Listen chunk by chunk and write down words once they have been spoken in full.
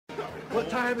What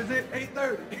time is it?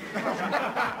 8:30.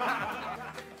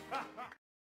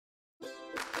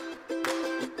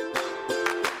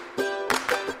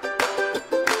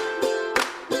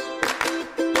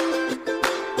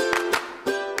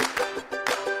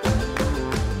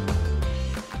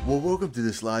 Well, welcome to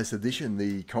this latest edition,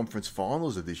 the conference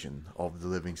finals edition of the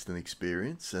Levingston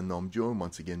Experience, and I'm joined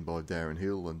once again by Darren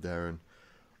Hill. And Darren,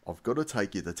 I've got to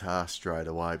take you to task straight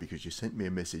away because you sent me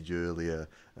a message earlier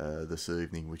this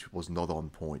evening which was not on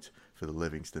point for the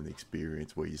Levingston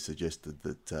Experience, where you suggested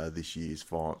that this year's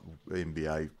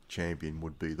NBA champion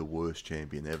would be the worst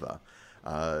champion ever.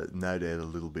 No doubt a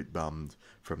little bit bummed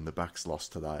from the Bucks loss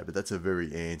today, but that's a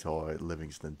very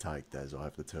anti-Levingston take, Daz, I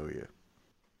have to tell you.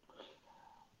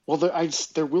 Well,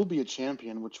 there will be a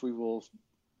champion, which we will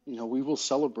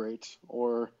celebrate,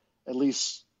 or at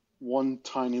least one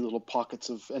tiny little pockets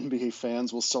of NBA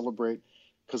fans will celebrate,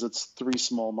 because it's 3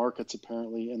 small markets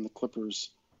apparently, and the Clippers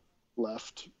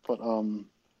left. But oh,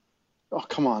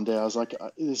 come on, Daz! Like,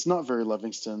 it's not very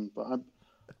Levingston, but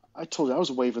I told you I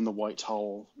was waving the white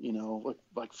towel,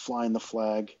 like flying the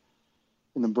flag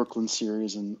in the Brooklyn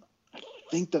series, and I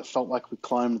think that felt like we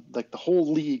climbed, like the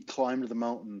whole league climbed the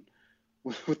mountain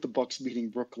with the Bucks beating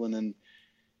Brooklyn and,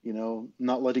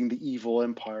 not letting the evil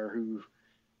empire who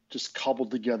just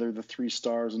cobbled together the 3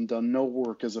 stars and done no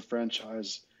work as a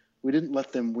franchise. We didn't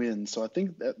let them win. So I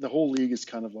think that the whole league is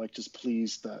kind of like just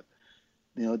pleased that,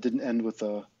 it didn't end with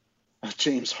a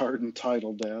James Harden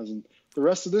title, Daz. And the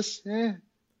rest of this,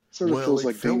 sort of feels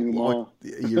like denouement.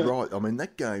 You're right. I mean,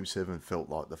 that Game 7 felt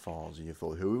like the finals, and you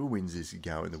thought whoever wins this is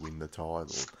going to win the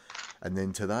title. And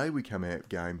then today we come out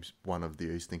Game 1 of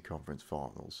the Eastern Conference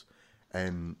Finals,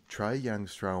 and Trae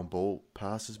Young's throwing ball,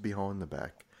 passes behind the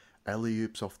back,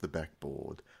 alley-oops off the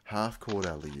backboard, half-court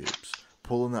alley-oops,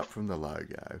 pulling up from the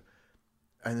logo,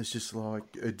 and it's just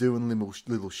like doing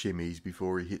little shimmies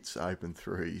before he hits open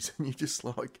threes, and you're just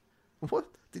like, what?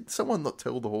 Did someone not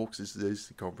tell the Hawks this is the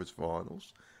Eastern Conference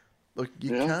Finals? Like,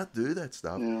 you can't do that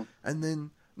stuff. Yeah. And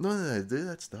then, not only did they do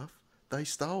that stuff, they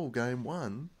stole Game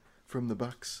 1 from the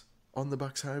Bucks on the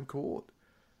Bucks' home court.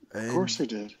 And of course they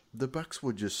did. The Bucks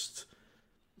were just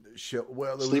there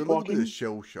was a little bit of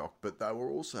shell shock, but they were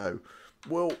also,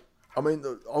 I mean,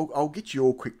 I'll get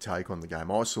your quick take on the game.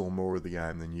 I saw more of the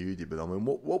game than you did, but I mean,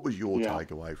 what was your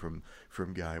takeaway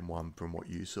from Game 1 from what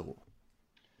you saw?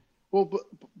 Well,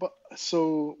 but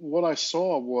so what I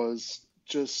saw was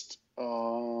just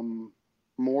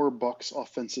more Bucks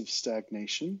offensive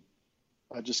stagnation.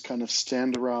 I just kind of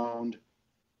stand around,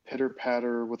 pitter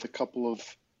patter with a couple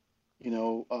of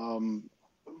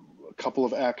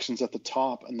actions at the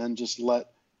top, and then just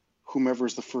let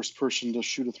whomever's the first person to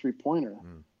shoot a 3-pointer.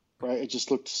 Right? It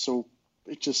just looked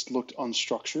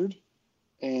unstructured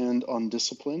and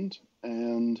undisciplined.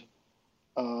 And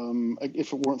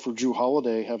if it weren't for Jrue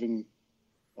Holiday having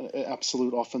an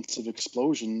absolute offensive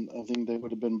explosion, I think they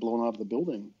would have been blown out of the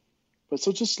building. But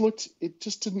so it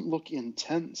just didn't look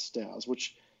intense, Daz,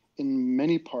 which in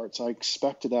many parts I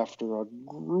expected after a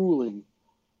grueling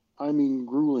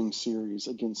series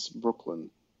against Brooklyn.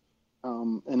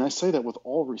 And I say that with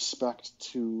all respect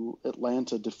to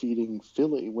Atlanta defeating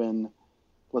Philly when,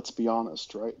 let's be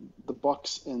honest, right? The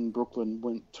Bucks and Brooklyn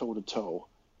went toe to toe,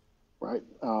 right?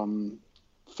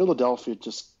 Philadelphia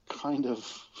just kind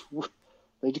of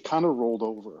rolled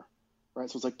over, right?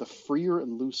 So it's like the freer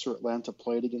and looser Atlanta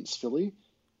played against Philly,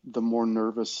 the more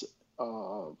nervous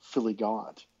Philly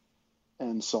got.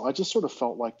 And so I just sort of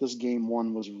felt like this Game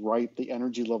 1 was right. The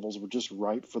energy levels were just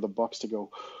right for the Bucks to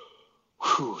go,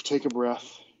 take a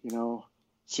breath,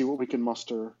 see what we can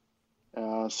muster,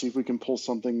 see if we can pull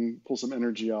some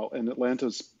energy out. And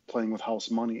Atlanta's playing with house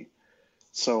money.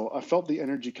 So I felt the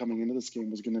energy coming into this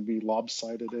game was going to be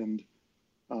lopsided. And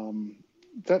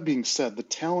that being said, the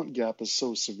talent gap is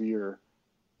so severe.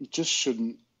 It just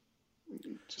shouldn't.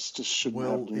 Just shouldn't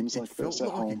have games like this at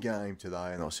home. It felt like a game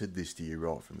today, and I said this to you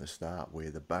right from the start,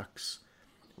 where the Bucks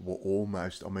were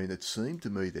almost. I mean, it seemed to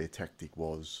me their tactic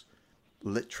was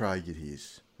let Trae get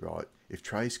his, right? If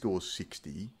Trae scores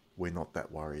 60, we're not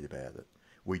that worried about it.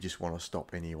 We just want to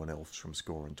stop anyone else from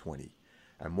scoring 20.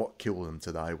 And what killed them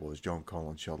today was John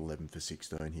Collins shot 11 for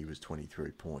 16. He was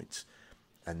 23 points,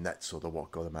 and that's sort of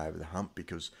what got him over the hump,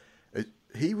 because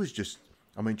he was just.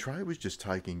 I mean, Trae was just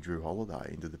taking Jrue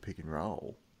Holiday into the pick and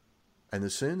roll, and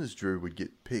as soon as Jrue would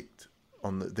get picked,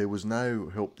 there was no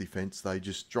help defence. They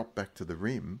just dropped back to the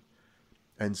rim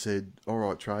and said, all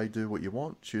right, Trae, do what you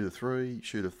want. Shoot a 3,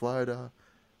 shoot a floater,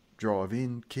 drive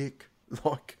in, kick.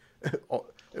 Like,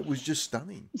 it was just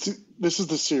stunning. This is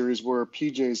the series where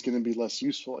PJ is going to be less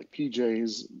useful. Like, PJ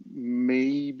is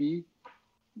maybe,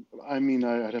 I mean,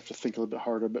 I'd have to think a little bit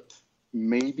harder, but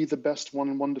maybe the best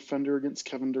one-on-one defender against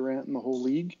Kevin Durant in the whole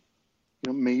league.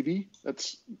 Maybe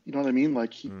that's, you know what I mean?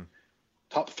 Like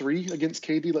top 3 against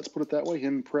KD, let's put it that way.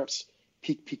 Him, perhaps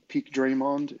peak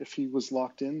Draymond if he was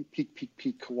locked in,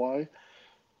 peak Kawhi.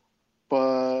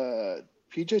 But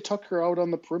PJ Tucker out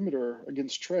on the perimeter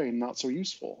against Trey, not so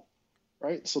useful,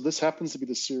 right? So this happens to be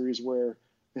the series where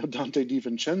Dante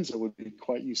DiVincenzo would be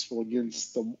quite useful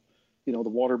against the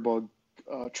water bug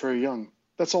Trey Young.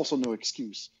 That's also no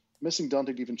excuse. Missing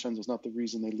Dante DiVincenzo is not the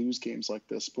reason they lose games like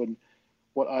this. But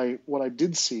what I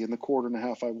did see in the quarter and a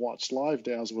half I watched live,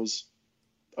 Daz, was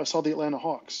I saw the Atlanta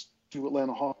Hawks do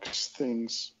Atlanta Hawks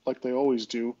things like they always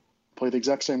do, play the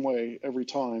exact same way every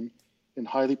time in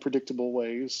highly predictable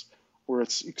ways where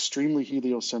it's extremely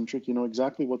heliocentric. You know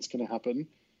exactly what's going to happen.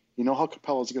 You know how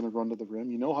Capella's going to run to the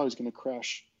rim. You know how he's going to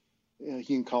crash.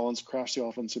 He and Collins crash the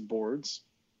offensive boards.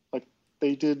 Like,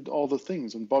 they did all the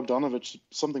things. And Bogdanovich,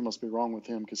 something must be wrong with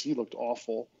him because he looked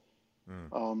awful.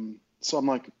 So I'm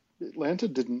like, Atlanta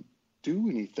didn't do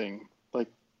anything. Like,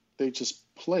 they just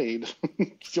played. You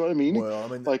know what I mean? Well, I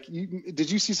mean, like,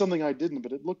 did you see something I didn't?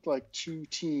 But it looked like two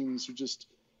teams who just,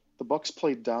 the Bucks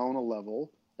played down a level.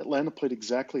 Atlanta played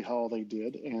exactly how they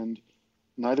did, and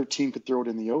neither team could throw it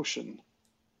in the ocean.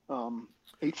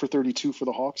 8 for 32 for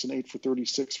the Hawks and 8 for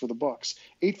 36 for the Bucks.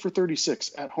 8 for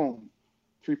 36 at home,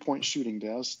 3-point shooting,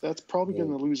 Daz. That's probably going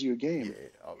to lose you a game.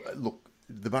 Yeah, look,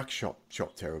 the Bucks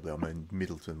shot terribly. I mean,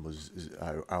 Middleton was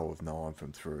 0 of 9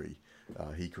 from 3.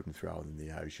 He couldn't throw it in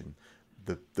the ocean.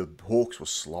 The Hawks were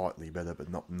slightly better, but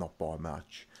not by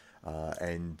much.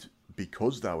 And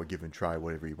because they were giving Trey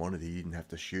whatever he wanted, he didn't have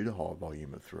to shoot a high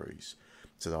volume of threes.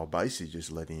 So they were basically just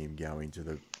letting him go into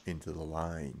the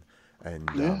lane.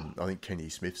 And I think Kenny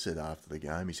Smith said after the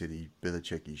game, he said he better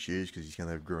check his shoes because he's going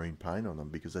to have green paint on them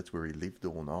because that's where he lived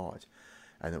all night.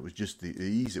 And it was just the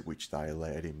ease at which they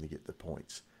allowed him to get the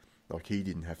points. Like, he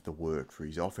didn't have to work for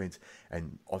his offense.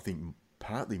 And I think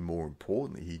partly more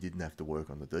importantly, he didn't have to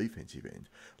work on the defensive end.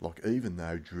 Like, even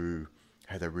though Drew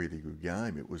had a really good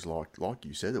game, it was like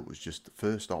you said, it was just the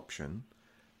first option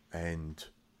and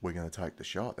we're going to take the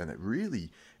shot. And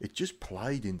it just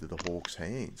played into the Hawks'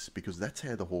 hands because that's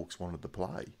how the Hawks wanted to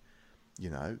play.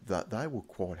 You know, that they were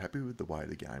quite happy with the way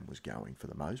the game was going for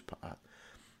the most part.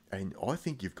 And I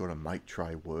think you've got to make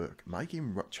Trey work. Make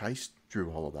him chase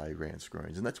Drew Holiday around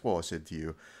screens. And that's why I said to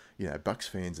you, Bucks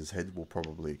fans' head will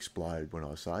probably explode when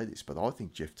I say this. But I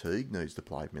think Jeff Teague needs to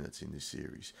play minutes in this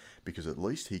series because at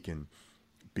least he can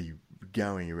be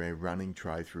going around running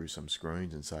Trey through some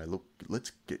screens and say, look,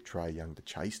 let's get Trey Young to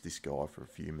chase this guy for a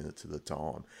few minutes at a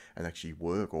time and actually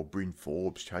work, or Bryn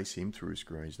Forbes, chase him through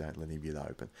screens, don't let him get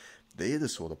open. They're the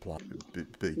sort of play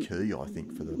be key, I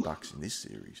think, for the Bucks in this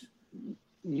series.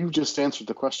 You just answered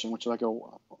the question, which I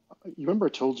go, you remember I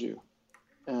told you,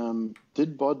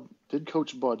 did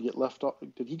Coach Bud get left off?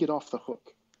 Did he get off the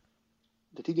hook?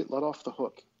 Did he get let off the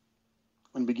hook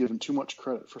and be given too much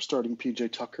credit for starting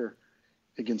PJ Tucker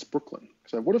against Brooklyn?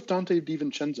 Because what if Dante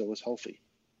DiVincenzo is healthy?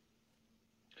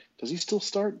 Does he still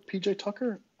start PJ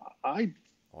Tucker? I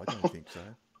don't think so.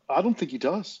 I don't think he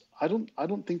does. I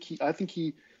think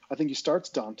he starts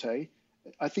Dante.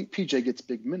 I think PJ gets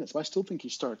big minutes, but I still think he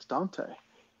starts Dante.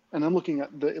 And I'm looking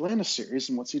at the Atlanta series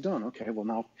and what's he done? Okay, well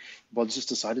now Bud's just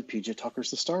decided PJ Tucker's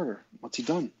the starter. What's he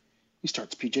done? He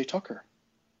starts PJ Tucker.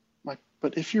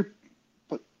 But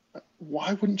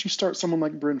why wouldn't you start someone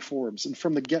like Bryn Forbes? And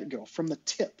from the get-go, from the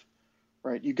tip,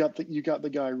 right? You got the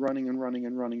guy running and running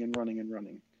and running and running and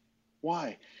running.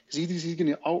 Why? Because either he's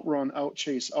going to outrun,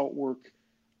 outchase, outwork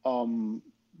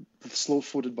the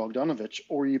slow-footed Bogdanovich,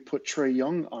 or you put Trey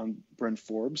Young on Bryn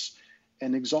Forbes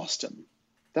and exhaust him.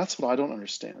 That's what I don't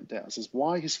understand, Daz, is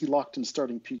why is he locked in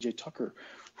starting PJ Tucker,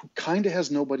 who kind of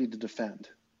has nobody to defend,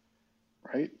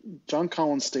 right? John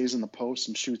Collins stays in the post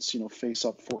and shoots,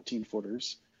 face-up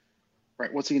 14-footers,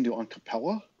 right? What's he going to do on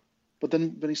Capella? But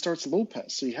then he starts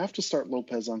Lopez, so you have to start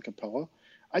Lopez on Capella.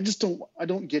 I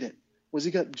don't get it. Was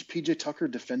he got PJ Tucker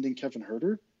defending Kevin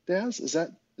Huerter, Daz? Is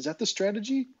that the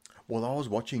strategy? Well, I was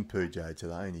watching PJ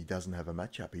today, and he doesn't have a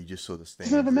matchup. He just sort of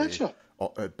stands doesn't have a matchup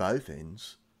at both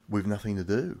ends with nothing to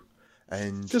do.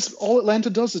 And just all Atlanta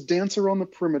does is dance around the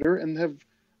perimeter and have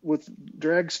with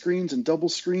drag screens and double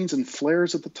screens and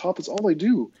flares at the top. It's all they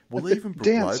do. Well, like even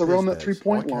dance Lopez around that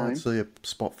 3-point line. I can't see a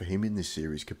spot for him in this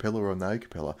series, Capella or no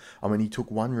Capella. I mean, he took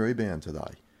 1 rebound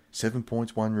today. 7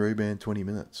 points, 1 rebound, 20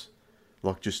 minutes.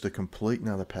 Like just a complete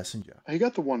another passenger. He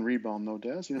got the one rebound though,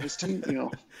 Daz. His team.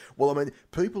 Well, I mean,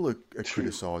 people are Two.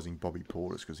 criticising Bobby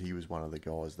Portis because he was one of the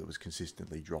guys that was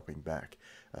consistently dropping back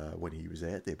when he was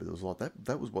out there. But it was like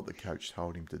that was what the coach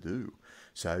told him to do.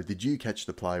 So, did you catch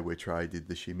the play where Trey did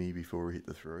the shimmy before he hit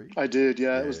the three? I did.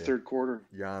 Yeah, it was Yeah. third quarter.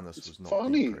 Giannis It's was not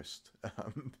funny. impressed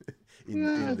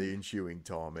Yeah, in the ensuing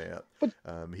timeout. but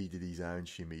He did his own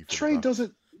shimmy for the Trey Bucks.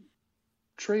 doesn't.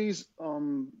 Trey's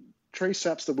Trey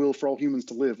saps the will for all humans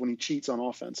to live when he cheats on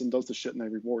offense and does the shit and they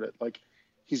reward it. Like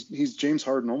he's James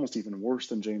Harden, almost even worse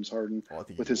than James Harden I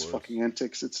think with he's his worse. fucking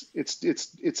antics.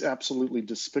 It's absolutely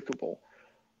despicable.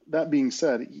 That being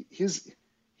said, he's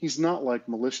not like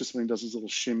malicious when he does his little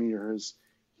shimmy or his.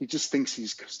 He just thinks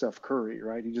he's Steph Curry,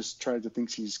 right? He just tries to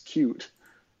thinks he's cute,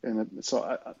 and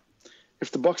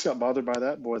if the Bucks got bothered by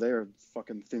that, boy, they're a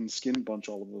fucking thin-skinned bunch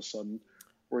all of a sudden,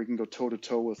 where he can go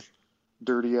toe-to-toe with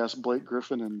dirty-ass Blake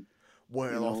Griffin and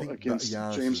Well, I think against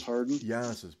James Harden.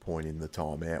 Giannis's point in the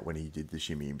timeout when he did the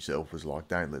shimmy himself was like,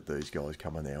 don't let these guys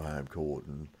come on our home court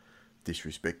and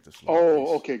disrespect us. Like Oh, this.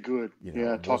 okay, good. You know,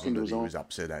 Yeah, it talking wasn't to that his he own. was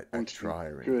upset at team. Trey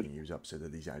or Good. anything. He was upset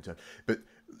at his own team. But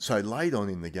so late on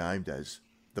in the game, Daz,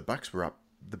 the Bucks were up.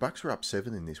 The Bucks were up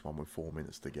 7 in this one with 4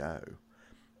 minutes to go,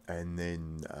 and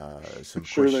then some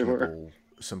Sure they were.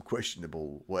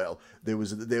 questionable. Well, there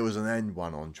was an and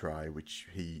one on Trey, which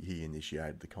he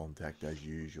initiated the contact as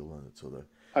usual, and it sort of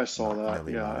I saw that.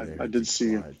 nearly Yeah, made I did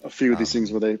see explode. a few of these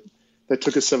things where they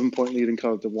took a 7-point lead and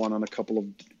cut it to one on a couple of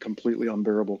completely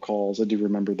unbearable calls. I do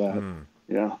remember that.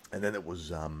 Yeah. And then it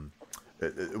was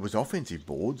offensive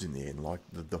boards in the end. Like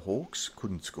the Hawks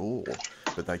couldn't score,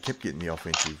 but they kept getting the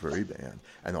offensive rebound.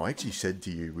 And I actually said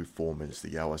to you with 4 minutes to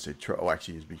go, I said,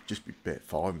 actually it was just about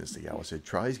 5 minutes to go, I said,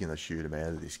 Trey's going to shoot him out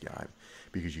of this game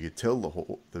because you could tell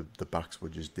the Bucks were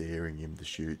just daring him to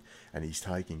shoot, and he's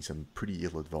taking some pretty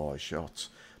ill-advised shots.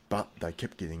 But they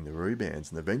kept getting the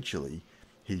rebounds, and eventually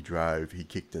he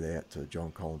kicked it out to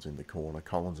John Collins in the corner.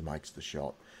 Collins makes the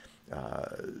shot.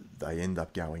 They end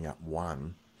up going up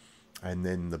 1. And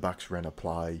then the Bucks ran a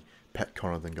play. Pat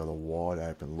Connaughton got a wide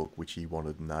open look, which he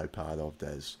wanted no part of.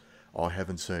 As I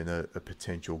haven't seen a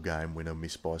potential game winner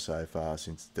missed by so far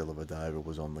since Dellavedova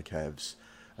was on the Cavs,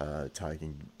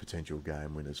 taking potential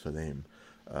game winners for them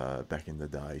back in the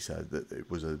day. So it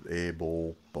was an air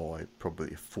ball by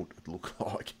probably a foot, it looked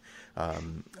like.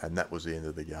 And that was the end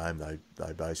of the game.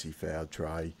 They basically fouled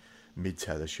Trey. Mids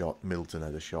had a shot, Middleton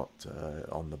had a shot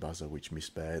on the buzzer, which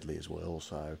missed badly as well.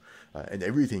 So, and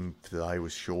everything today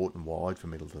was short and wide for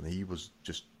Middleton. He was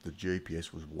just, the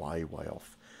GPS was way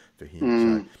off for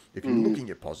him. So, if you're looking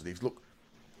at positives, look,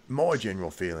 my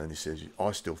general feeling is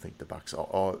I still think the Bucks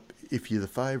if you're the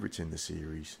favourites in the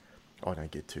series, I don't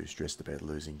get too stressed about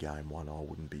losing game one. I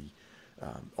wouldn't be.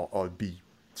 I'd be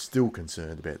still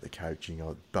concerned about the coaching.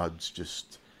 Bud's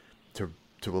just to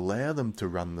allow them to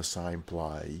run the same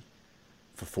play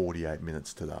for 48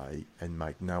 minutes today and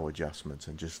make no adjustments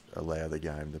and just allow the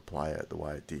game to play out the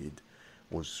way it did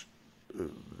was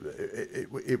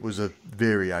it was a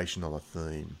variation on a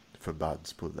theme for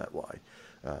Buds, put it that way,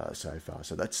 so far.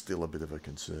 So that's still a bit of a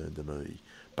concern to me,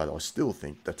 but I still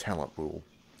think the talent will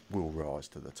rise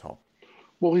to the top.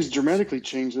 Well, he's dramatically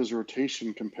changed his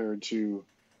rotation compared to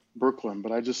Brooklyn,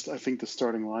 but I think the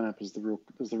starting lineup is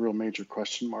the real major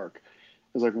question mark.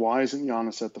 It's like, why isn't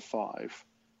Giannis at the 5?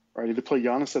 Right, you could play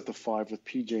Giannis at the 5 with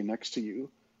PJ next to you,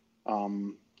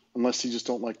 unless you just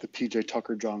don't like the PJ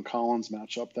Tucker John Collins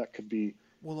matchup. That could be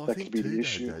the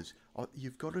issue.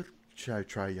 You've got to show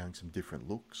Trae Young some different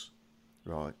looks,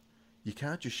 right? You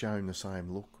can't just show him the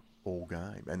same look all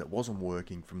game, and it wasn't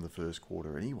working from the first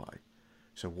quarter anyway.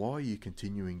 So why are you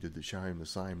continuing to show him the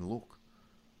same look?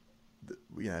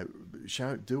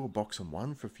 Do a box and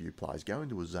one for a few plays, go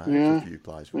into a zone for a few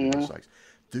plays for goodness sakes.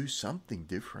 Do something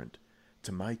different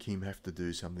to make him have to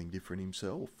do something different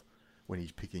himself when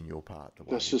he's picking your part.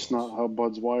 That's just not how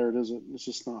Bud's wired, is it? It's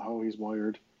just not how he's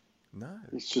wired. No.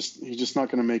 He's just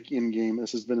not going to make in-game.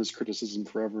 This has been his criticism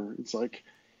forever. It's like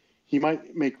he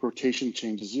might make rotation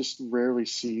changes, just rarely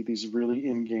see these really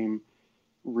in-game,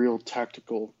 real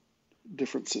tactical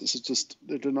differences. It's just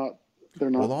they're not.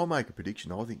 Well, I'll make a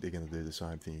prediction. I think they're going to do the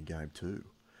same thing in game 2.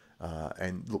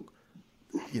 And look,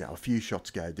 a few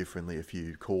shots go differently, a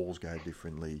few calls go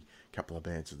differently, a couple of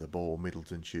bounces of the ball.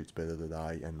 Middleton shoots better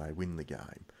today, and they win the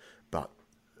game. But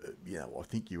I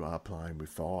think you are playing with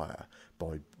fire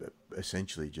by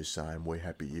essentially just saying we're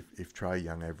happy if Trae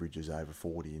Young averages over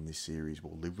 40 in this series,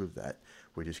 we'll live with that.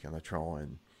 We're just going to try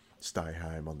and stay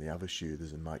home on the other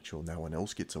shooters and make sure no one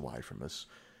else gets away from us.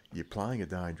 You're playing a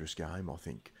dangerous game, I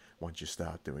think, once you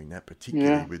start doing that,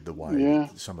 particularly with the way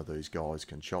some of these guys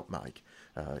can shot make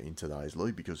in today's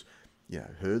league. Because,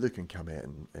 Hertha can come out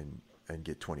and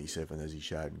get 27 as he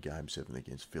showed in Game 7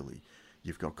 against Philly.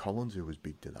 You've got Collins, who was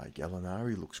big today.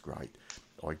 Gallinari looks great.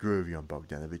 I agree with you on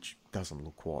Bogdanovic. Doesn't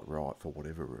look quite right for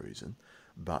whatever reason.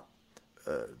 But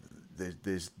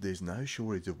there's no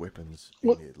shortage of weapons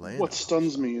in Atlanta. What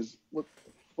stuns me is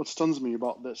what stuns me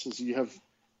about this is you have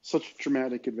such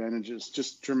dramatic advantages,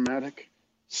 just dramatic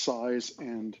size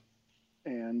and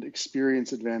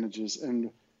experience advantages, and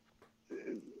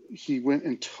he went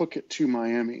and took it to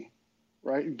Miami,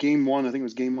 right? Game 1, I think it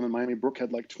was Game 1 in Miami. Brook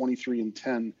had like 23 and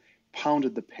 10,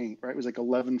 pounded the paint, right? It was like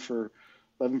 11 for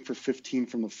 15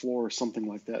 from the floor or something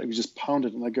like that. It was just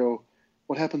pounded, and I go,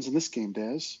 what happens in this game,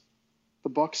 Daz? The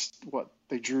Bucks,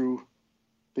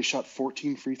 they shot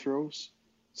 14 free throws.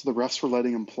 So the refs were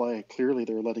letting them play. Clearly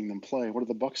they were letting them play. What did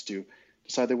the Bucks do?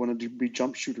 Decide they wanted to be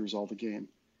jump shooters all the game.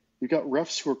 You've got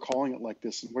refs who are calling it like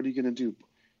this, and what are you going to do?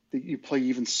 You play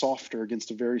even softer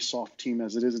against a very soft team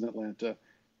as it is in Atlanta.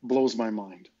 Blows my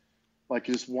mind. Like,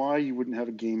 just why you wouldn't have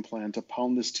a game plan to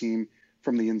pound this team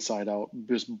from the inside out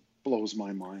just blows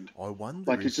my mind. I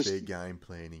wonder if their game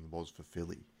planning was for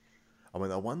Philly. I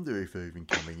mean, I wonder if even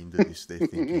coming into this, they're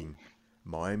thinking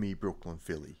Miami, Brooklyn,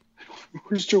 Philly.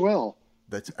 Where's Joel?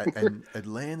 And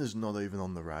Atlanta's not even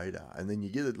on the radar. And then you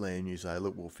get Atlanta and you say,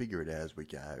 look, we'll figure it out as we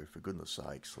go. For goodness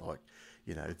sakes,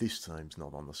 this team's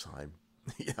not on the same,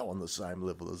 on the same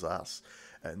level as us.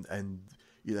 And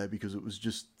because it was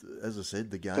just, as I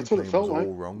said, the game plan was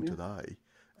all wrong today.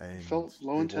 And it felt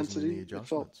low intensity. It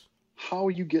felt how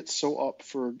you get so up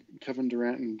for Kevin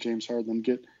Durant and James Harden,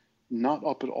 get not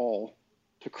up at all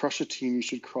to crush a team you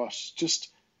should crush. Just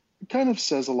kind of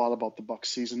says a lot about the Bucks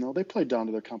season, though. They played down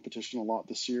to their competition a lot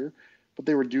this year, but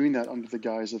they were doing that under the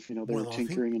guise of, they were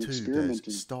tinkering and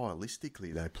experimenting.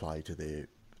 Stylistically, they play to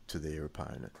their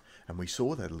opponent. And we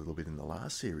saw that a little bit in the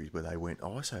last series where they went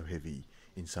ISO heavy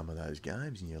in some of those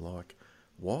games, and you're like,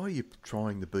 why are you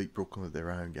trying to beat Brooklyn at their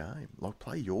own game? Like,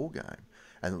 play your game.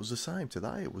 And it was the same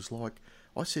today. It was like,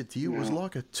 I said to you, it was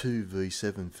like a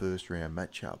 2v7 first round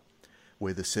matchup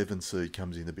where the 7 seed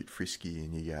comes in a bit frisky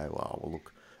and you go, oh, well,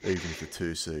 look, even if the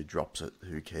 2 seed drops it,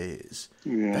 who cares?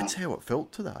 Yeah. That's how it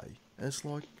felt today. And it's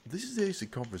like, this is the Eastern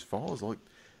Conference Finals. Like,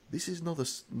 this is not a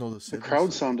 7 The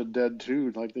crowd seed. sounded dead,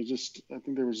 too. Like, I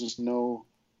think there was just no...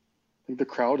 I think the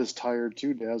crowd is tired,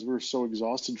 too, Daz. We're so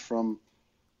exhausted from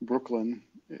Brooklyn.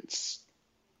 It's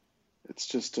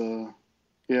just, I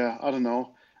don't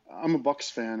know. I'm a Bucks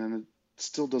fan, and it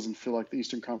still doesn't feel like the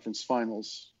Eastern Conference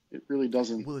Finals. It really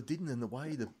doesn't. Well, it didn't in the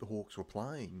way the Hawks were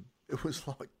playing. It was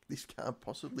like, this can't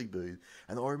possibly be.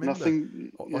 And I remember,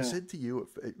 I said to you,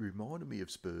 it reminded me of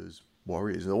Spurs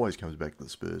Warriors. It always comes back to the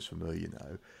Spurs for me,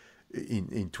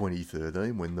 in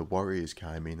 2013 when the Warriors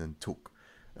came in and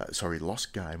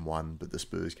lost game 1, but the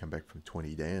Spurs came back from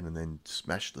 20 down and then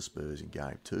smashed the Spurs in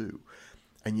game 2.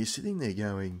 And you're sitting there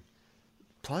going,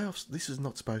 playoffs, this is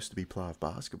not supposed to be playoff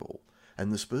basketball.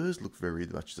 And the Spurs look very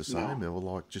much the same. No. They were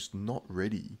like just not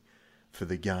ready for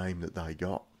the game that they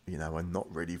got, and not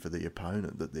ready for the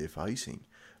opponent that they're facing.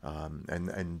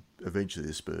 And eventually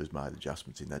the Spurs made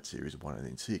adjustments in that series of 1 and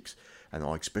then 6. And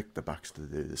I expect the Bucks to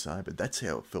do the same. But that's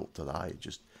how it felt today.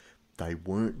 Just they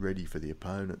weren't ready for the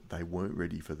opponent. They weren't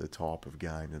ready for the type of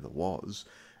game that it was.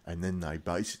 And then they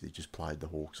basically just played the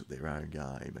Hawks at their own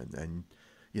game. And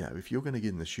if you're going to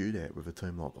get in the shootout with a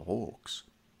team like the Hawks,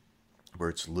 where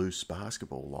it's loose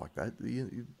basketball like that,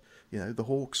 the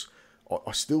Hawks,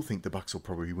 I still think the Bucks will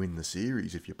probably win the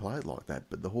series if you play it like that,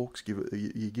 but the Hawks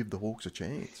you give the Hawks a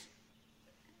chance.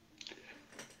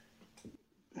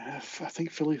 I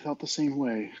think Philly felt the same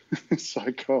way.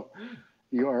 Psycho.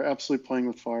 You are absolutely playing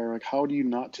with fire. Like, how do you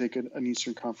not take an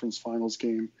Eastern Conference Finals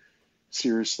game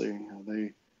seriously?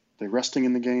 They resting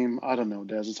in the game? I don't know,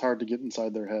 Daz. It's hard to get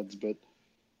inside their heads, but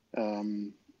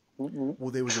well,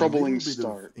 there was troubling a little bit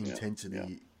start. Of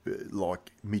intensity,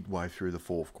 like midway through the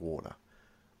fourth quarter,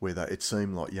 where it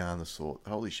seemed like Giannis thought,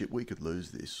 "Holy shit, we could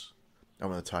lose this. I'm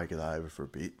going to take it over for a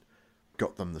bit."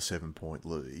 Got them the 7-point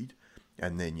lead,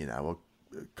 and then a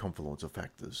confluence of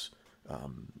factors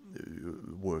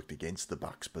worked against the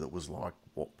Bucks. But it was like,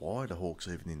 why are the Hawks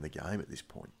even in the game at this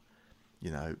point?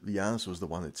 Giannis was the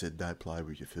one that said, "Don't play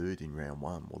with your food in round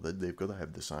 1." Well, they've got to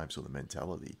have the same sort of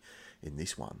mentality in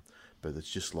this one. But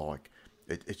it's just like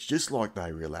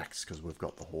they relaxed because we've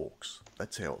got the Hawks.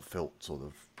 That's how it felt, sort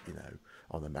of,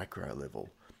 on the macro level,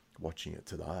 watching it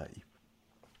today.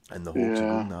 And the Hawks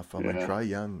are good enough. I mean, Trae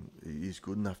Young is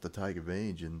good enough to take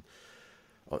advantage, and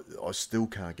I still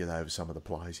can't get over some of the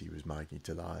plays he was making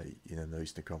today in an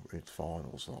Eastern Conference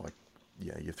Finals. Like,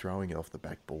 you're throwing it off the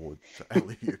backboard for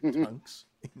alley-oop dunks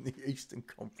in the Eastern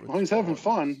Conference. Well, he's having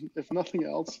fun, if nothing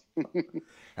else.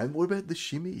 And what about the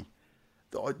shimmy?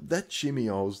 that shimmy,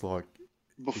 I was like,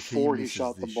 if he Before he misses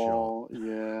shot the this shot, ball,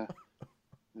 yeah,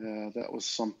 yeah, that was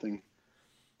something.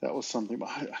 That was something. But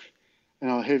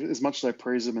hey, as much as I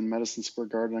praise him in Madison Square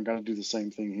Garden, I got to do the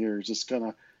same thing here. Just kind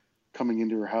of coming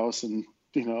into her house and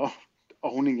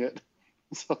owning it.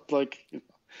 So like,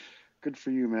 good for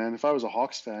you, man. If I was a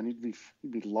Hawks fan, you'd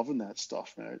be loving that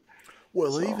stuff, man.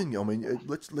 well, So even I mean,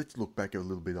 let's look back a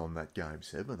little bit on that game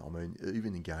seven. I mean,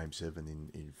 even in game seven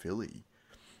in Philly,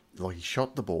 like he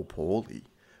shot the ball poorly,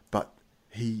 but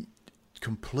he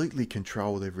completely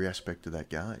controlled every aspect of that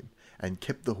game and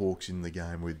kept the Hawks in the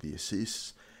game with the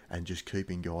assists and just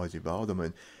keeping guys involved. I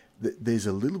mean, there's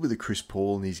a little bit of Chris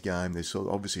Paul in his game. There's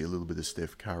obviously a little bit of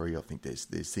Steph Curry. I think there's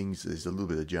things. There's a little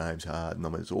bit of James Harden. I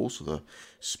mean, it's all sort of a little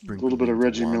sprinkled bit of into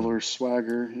Reggie one. Miller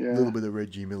swagger, A little yeah. bit of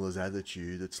Reggie Miller's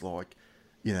attitude. It's like,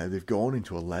 they've gone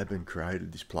into a lab and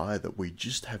created this player that we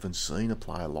just haven't seen a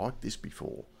player like this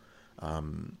before.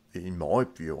 In my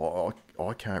view,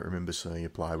 I can't remember seeing a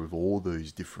player with all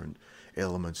these different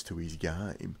elements to his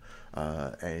game,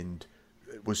 and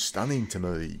it was stunning to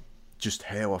me just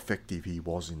how effective he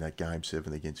was in that game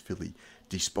seven against Philly,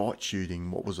 despite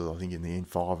shooting what was it, I think in the end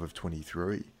 5 of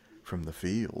 23 from the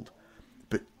field.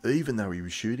 But even though he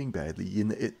was shooting badly,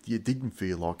 you didn't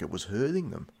feel like it was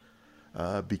hurting them,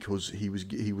 because he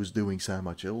was doing so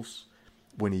much else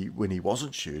when he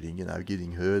wasn't shooting,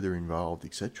 getting Herder involved,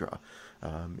 etc.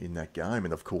 In that game,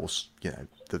 and of course,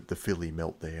 the Philly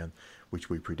meltdown,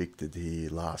 which we predicted here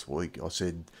last week.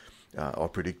 I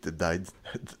predicted they'd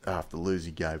after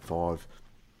losing Game 5,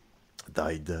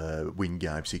 they'd win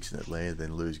Game 6 in Atlanta,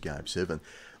 then lose Game 7.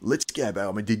 Let's go back.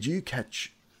 I mean, did you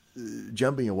catch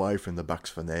jumping away from the Bucks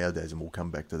for now, Daz, and we'll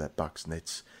come back to that Bucks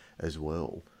Nets as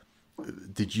well.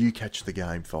 Did you catch the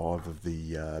Game 5 of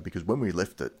the because when we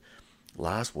left it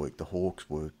last week, the Hawks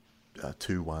were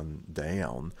 2-1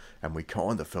 down, and we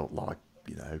kind of felt like,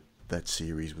 that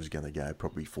series was going to go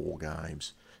probably 5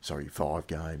 games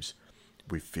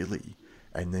with Philly.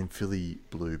 And then Philly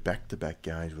blew back-to-back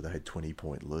games where they had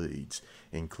 20-point leads,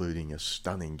 including a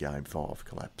stunning Game 5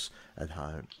 collapse at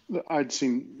home. I'd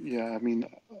seen, yeah. I mean,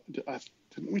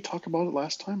 didn't we talk about it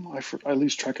last time? I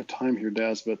lose track of time here,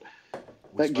 Daz. But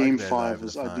We that spoke Game about it 5 over the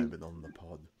was, phone, but on the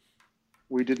pod.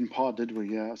 we didn't pod, did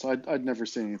we? Yeah. So I'd never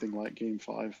seen anything like Game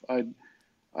 5.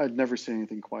 I'd never seen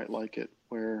anything quite like it,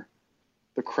 where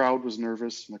the crowd was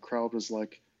nervous, and the crowd was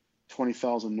like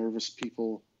 20,000 nervous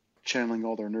people channeling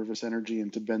all their nervous energy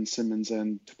into Ben Simmons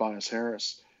and Tobias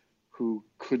Harris, who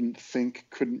couldn't think,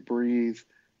 couldn't breathe,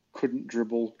 couldn't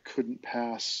dribble, couldn't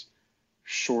pass,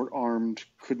 short-armed,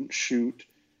 couldn't shoot.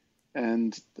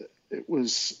 And it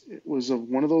was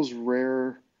one of those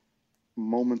rare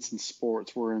moments in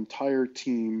sports where an entire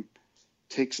team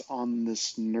takes on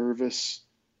this nervous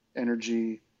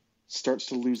energy, starts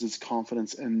to lose its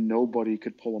confidence, and nobody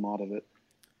could pull him out of it.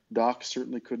 Doc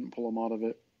certainly couldn't pull him out of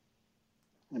it.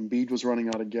 Embiid was running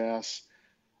out of gas.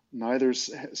 Neither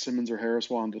Simmons or Harris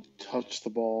wanted to touch the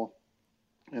ball,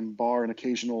 and bar an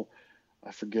occasional,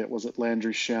 I forget, was it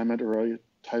Landry Shamet or a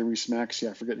Tyrese Maxey?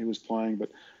 I forget who was playing,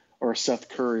 or Seth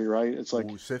Curry, right? It's like,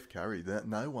 Seth Curry.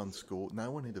 No one scored.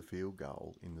 No one hit a field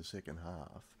goal in the second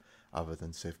half, other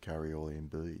than Seth Curry or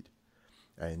Embiid.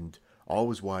 And I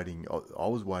was waiting. I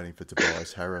was waiting for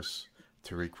Tobias Harris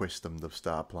to request them to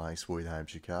start playing Sweet Home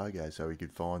Chicago, so he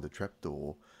could find a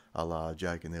trapdoor, a la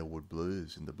Jake and Elwood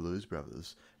Blues and the Blues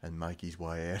Brothers, and make his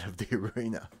way out of the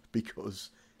arena, because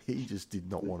he just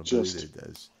did not want to be there,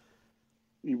 Daz.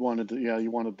 You wanted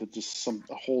to just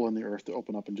a hole in the earth to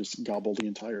open up and just gobble the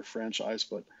entire franchise.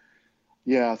 But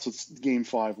yeah, so Game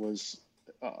 5 was,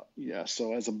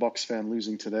 So as a Bucks fan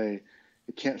losing today,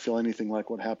 it can't feel anything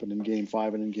like what happened in Game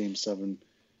 5 and in Game 7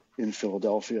 in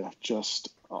Philadelphia. Just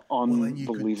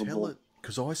unbelievable. Well, and you could tell it,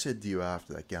 because I said to you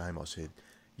after that game, I said,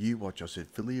 you watch, I said,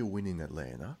 Philly will win in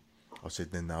Atlanta. I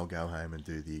said, then they'll go home and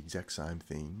do the exact same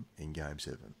thing in Game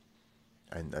 7.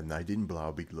 And they didn't blow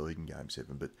a big lead in Game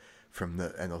 7, but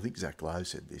and I think Zach Lowe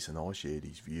said this, and I shared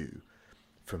his view,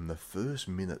 from the first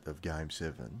minute of Game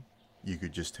 7, you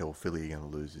could just tell Philly are going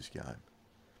to lose this game,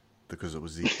 because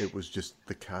it was just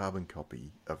the carbon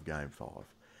copy of Game 5.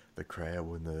 The crowd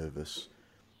were nervous.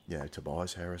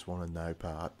 Tobias Harris wanted no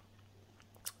part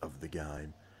of the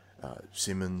game.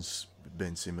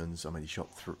 Ben Simmons, I mean, he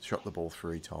shot the ball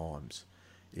 3 times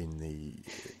in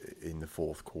the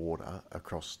fourth quarter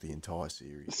across the entire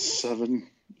series. 7,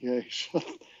 yeah.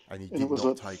 And he did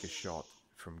not take a shot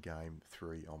from Game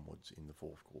 3 onwards in the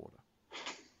fourth quarter.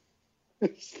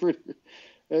 It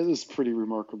is pretty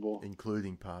remarkable.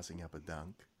 Including passing up a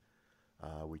dunk,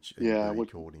 which he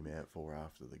called him out for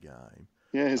after the game.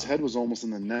 Yeah, his head was almost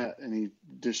in the net, and he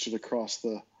dished it across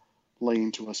the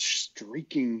laying to a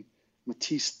streaking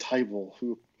Matisse Tybel,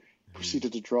 who Mm.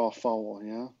 proceeded to draw a foul.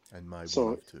 Yeah, And made one so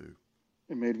of two.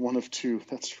 it made one of two.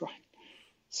 That's right.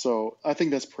 So I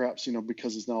think that's perhaps,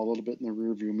 because it's now a little bit in the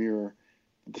rearview mirror.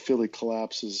 The Philly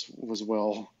collapse was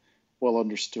well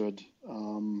understood.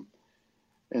 And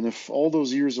if all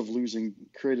those years of losing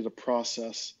created a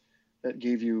process that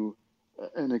gave you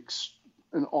an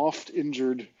oft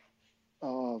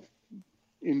uh,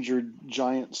 injured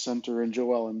giant center in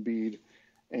Joel Embiid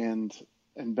and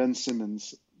Ben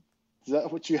Simmons, is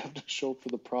that what you have to show for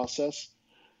the process?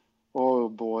 Oh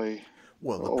boy,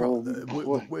 Well, oh boy.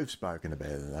 look, we've spoken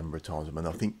about it a number of times. I mean,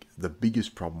 I think the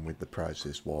biggest problem with the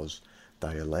process was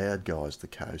they allowed guys to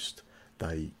coast.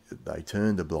 They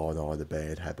turned a blind eye to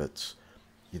bad habits.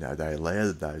 They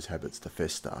allowed those habits to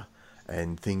fester,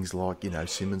 and things like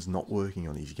Simmons not working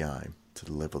on his game to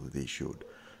the level that he should,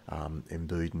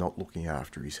 Embiid not looking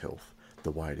after his health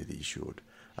the way that he should,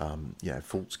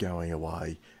 Fultz going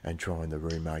away and trying to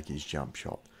remake his jump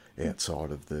shot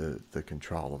outside of the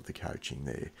control of the coaching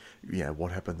there.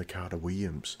 What happened to Carter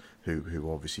Williams,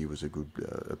 who obviously was a good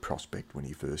prospect when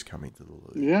he first came into the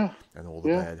league, Yeah, and all the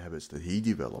yeah. bad habits that he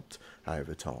developed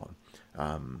over time.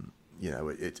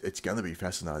 It's going to be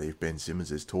fascinating if Ben Simmons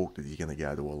has talked that he's going to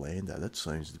go to Orlando. That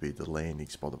seems to be the landing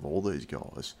spot of all these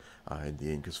guys in the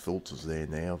end, because Fultz is there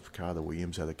now. Carter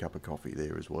Williams had a cup of coffee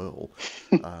there as well.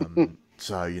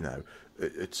 So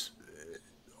it's.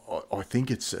 I think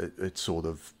it's sort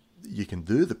of, you can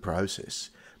do the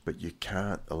process, but you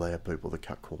can't allow people to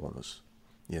cut corners.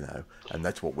 And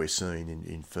that's what we're seeing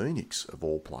in Phoenix, of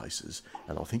all places.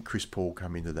 And I think Chris Paul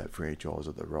come into that franchise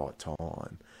at the right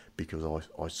time, because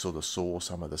I sort of saw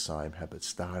some of the same habits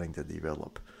starting to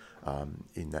develop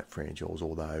in that franchise,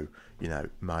 although,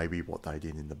 maybe what they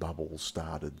did in the bubble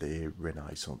started their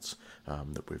renaissance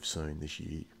that we've seen this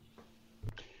year.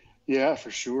 Yeah,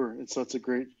 for sure. It's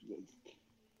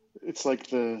like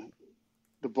the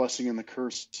blessing and the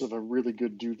curse of a really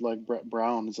good dude like Brett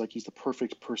Brown. Is like he's the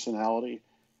perfect personality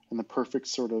and the perfect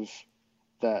sort of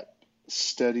that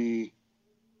steady,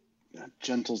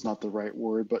 gentle's not the right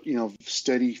word, but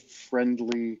steady,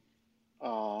 friendly,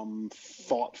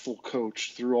 thoughtful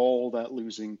coach through all that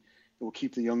losing. It will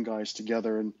keep the young guys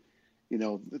together. And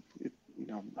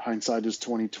hindsight is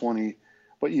 2020,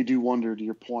 but you do wonder, to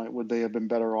your point, would they have been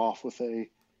better off with a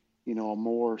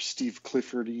more Steve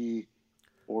Cliffordy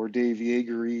or Dave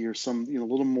Yeagery or some, a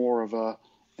little more of an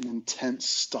intense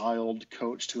styled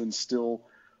coach to instill,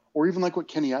 or even like what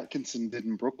Kenny Atkinson did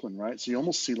in Brooklyn, right? So you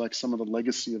almost see like some of the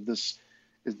legacy of this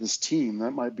team.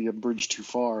 That might be a bridge too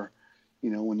far,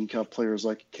 when you have players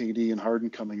like KD and Harden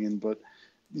coming in, but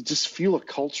you just feel a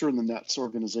culture in the Nets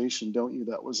organization, don't you,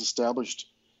 that was established,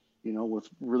 with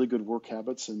really good work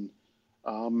habits and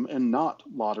not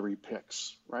lottery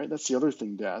picks, right? That's the other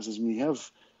thing, Daz, is when you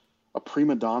have a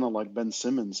prima donna like Ben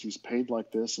Simmons, who's paid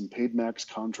like this and paid max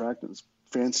contract and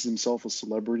fancies himself a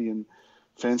celebrity and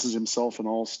fancies himself an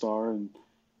all-star and,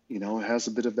 has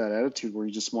a bit of that attitude where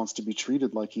he just wants to be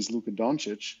treated like he's Luka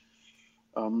Doncic.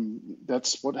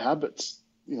 That's what habits,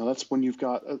 that's when you've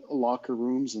got locker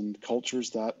rooms and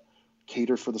cultures that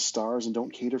cater for the stars and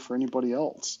don't cater for anybody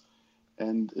else.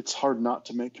 And it's hard not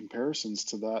to make comparisons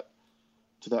to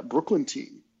that Brooklyn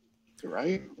team,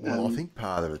 right? Well, I think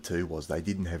part of it too was they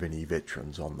didn't have any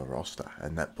veterans on the roster,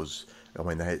 and that was, I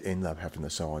mean, they ended up having to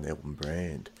sign Elton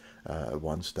Brand at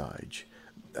one stage,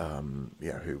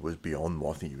 who was beyond,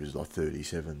 I think he was like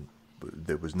 37.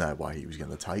 There was no way he was going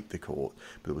to take the court,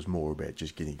 but it was more about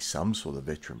just getting some sort of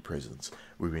veteran presence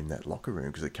within that locker room,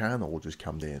 because it can't all just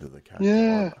come down to the coach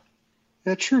Yeah, either.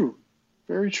 yeah, true.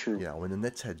 Very true. I mean, the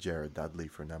Nets had Jared Dudley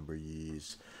for a number of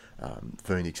years.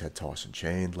 Phoenix had Tyson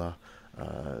Chandler.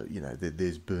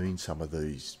 There's been some of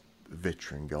these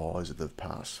veteran guys that have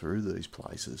passed through these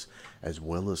places, as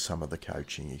well as some of the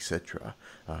coaching, etc.,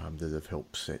 that have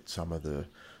helped set some of the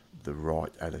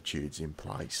right attitudes in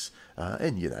place.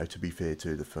 And to be fair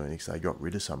to the Phoenix, they got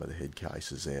rid of some of the head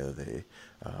cases out of there,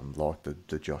 like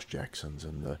the Josh Jacksons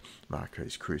and the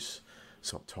Marquise Chris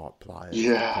sort of type players that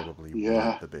Yeah, probably weren't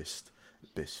yeah, the best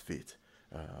fit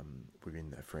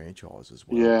within their franchise as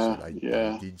well. So yeah, they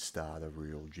yeah. did start a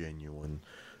real genuine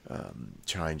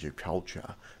change of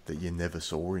culture that you never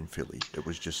saw in Philly. It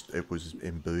was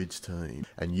Embiid's team,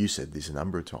 and you said this a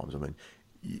number of times. I mean,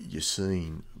 you're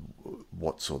seeing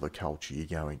what sort of culture you're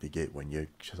going to get when you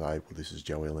say, well, this is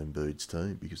Joel Embiid's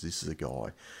team, because this is a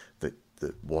guy that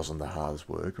wasn't the hardest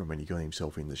worker. I mean, he got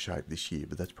himself into shape this year,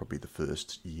 but that's probably the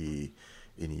first year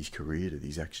in his career that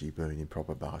he's actually been in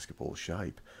proper basketball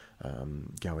shape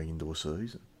going into a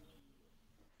season.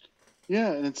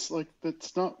 Yeah, and it's like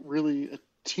that's not really a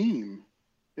team.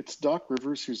 it's Doc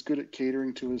Rivers who's good at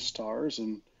catering to his stars,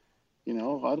 and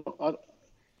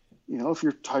if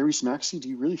you're Tyrese Maxey, do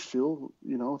you really feel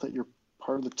that you're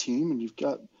part of the team and you've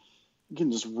got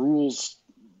again just rules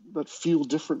that feel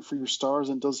different for your stars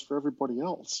than it does for everybody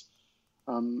else?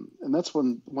 And that's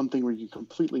one thing where you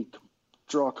completely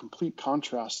draw a complete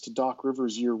contrast to Doc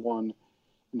Rivers year one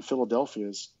in Philadelphia.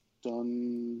 Has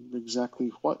done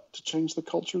exactly what to change the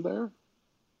culture there?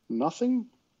 Nothing.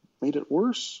 Made it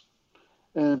worse.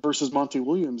 And versus Monty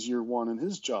Williams year one in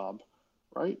his job,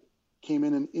 right? Came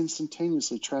in and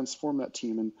instantaneously transformed that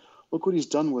team. And look what he's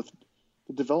done with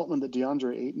the development that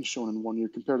DeAndre Ayton's shown in 1 year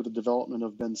compared to the development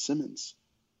of Ben Simmons,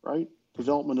 right?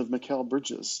 Development of Mikal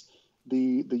Bridges,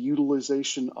 the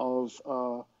utilization of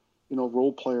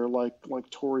role player like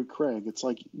Torrey Craig. It's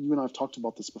like you and I have talked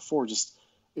about this before. Just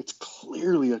it's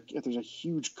clearly there's a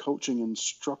huge coaching and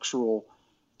structural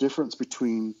difference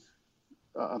between.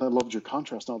 And I loved your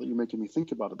contrast now that you're making me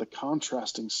think about it. The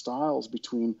contrasting styles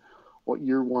between what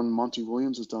year one Monty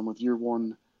Williams has done with year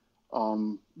one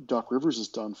Doc Rivers has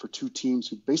done for two teams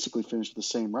who basically finished with the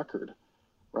same record,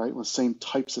 right? With the same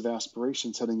types of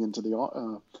aspirations heading into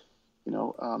the,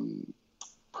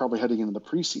 probably heading into the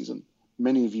preseason.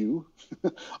 Many of you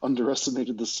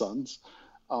underestimated the Suns,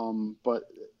 but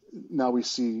now we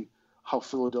see how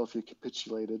Philadelphia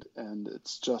capitulated, and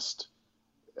it's just.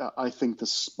 I think the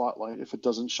spotlight, if it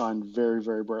doesn't shine very,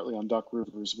 very brightly on Doc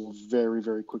Rivers, will very,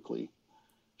 very quickly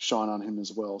shine on him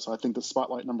as well. So I think the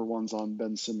spotlight number one's on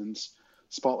Ben Simmons.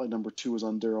 Spotlight number two is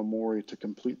on Daryl Morey to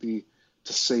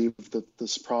save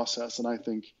this process. And I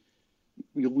think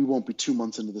we won't be 2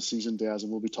 months into the season, Daz,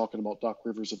 and we'll be talking about Doc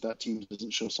Rivers if that team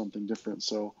doesn't show something different.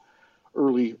 So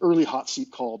early hot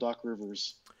seat call, Doc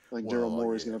Rivers. I think Daryl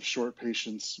Morey's going to have short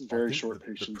patience, very short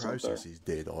patience. The process is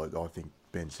dead. I think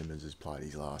Ben Simmons has played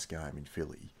his last game in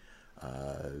Philly.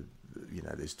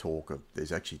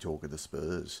 There's actually talk of the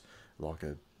Spurs, like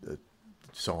a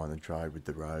sign and trade with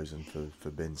DeRozan for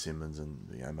Ben Simmons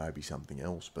and maybe something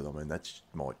else. But I mean that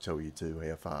might tell you too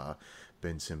how far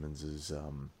Ben Simmons's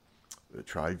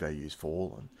trade value's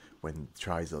fallen when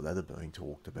trades like that are being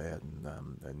talked about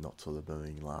and not sort of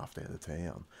being laughed out of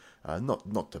town.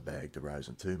 Not to bag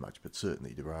DeRozan too much, but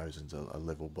certainly DeRozan's a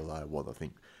level below what I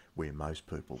think where most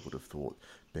people would have thought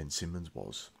Ben Simmons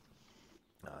was.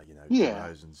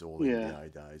 DeRozan's all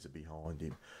NBA days are behind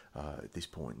him at this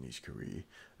point in his career,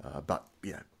 but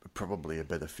probably a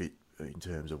better fit in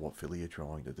terms of what Philly are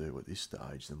trying to do at this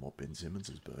stage than what Ben Simmons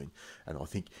has been. And I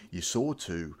think you saw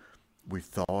too with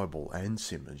Thibault and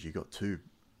Simmons, you got two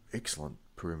excellent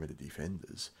perimeter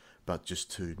defenders, but just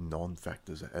two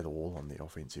non-factors at all on the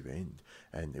offensive end.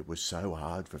 And it was so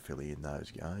hard for Philly in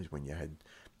those games when you had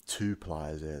two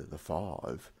players out of the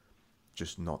five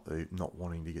just not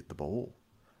wanting to get the ball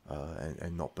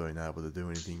and not being able to do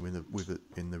anything with it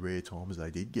in the rare times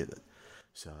they did get it.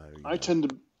 So I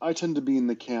tend to be in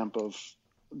the camp of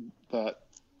that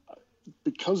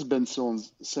because Ben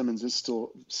Simmons is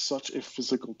still such a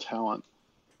physical talent.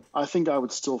 I think I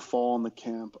would still fall in the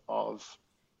camp of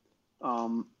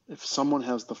if someone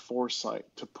has the foresight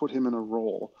to put him in a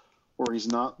role where he's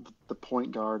not the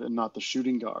point guard and not the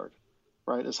shooting guard,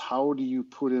 right? Is how do you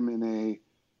put him in a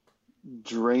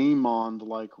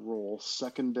Draymond-like role,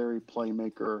 secondary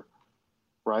playmaker,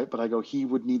 right? But I go, he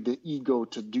would need the ego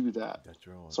to do that. That's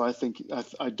right. So I think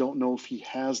I don't know if he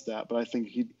has that, but I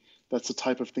think that's the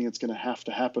type of thing that's going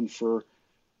to happen for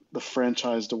the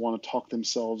franchise to want to talk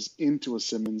themselves into a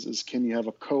Simmons is can you have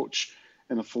a coach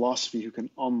and a philosophy who can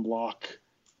unlock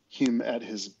him at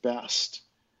his best,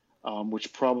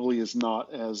 which probably is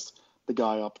not as the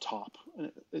guy up top.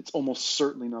 It's almost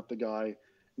certainly not the guy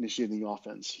initiating the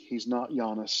offense. He's not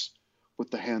Giannis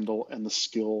with the handle and the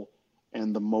skill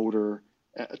and the motor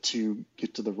to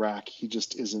get to the rack. He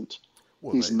just isn't.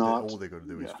 Well, he's not. All they've got to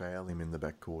do is foul him in the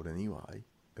backcourt anyway,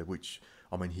 which,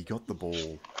 I mean, he got the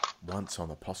ball once on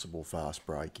a possible fast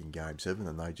break in Game 7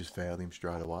 and they just fouled him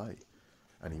straight away.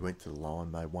 And he went to the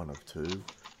line, made one of two,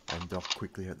 and Doc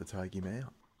quickly had to take him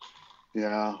out.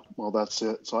 Yeah, well, that's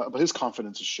it. So, but his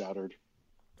confidence is shattered.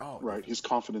 Oh, right. Definitely. His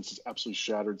confidence is absolutely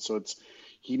shattered. So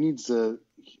he needs to.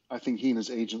 I think he and his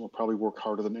agent will probably work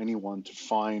harder than anyone to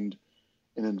find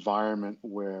an environment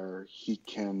where he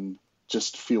can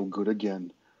just feel good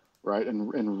again, right,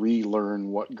 and relearn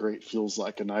what great feels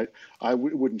like. And it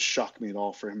wouldn't shock me at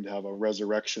all for him to have a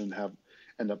resurrection,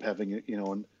 end up having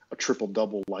a triple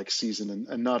double like season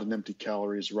and not an empty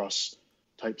calories Russ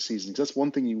type season. That's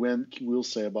one thing you will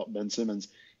say about Ben Simmons.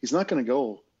 He's not going to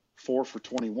go 4 for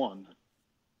 21.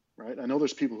 Right? I know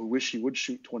there's people who wish he would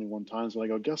shoot 21 times, but I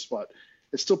go, guess what?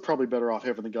 It's still probably better off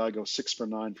having the guy go 6 for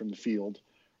 9 from the field,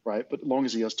 right? But as long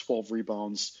as he has 12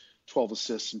 rebounds, 12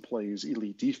 assists and plays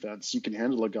elite defense, you can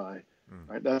handle a guy,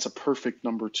 right? That's a perfect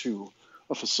number 2,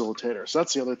 a facilitator. So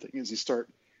that's the other thing is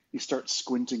you start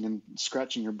squinting and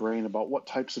scratching your brain about what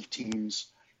types of teams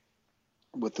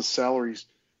with the salaries,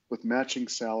 with matching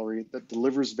salary that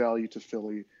delivers value to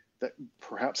Philly, that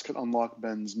perhaps could unlock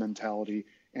Ben's mentality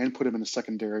and put him in a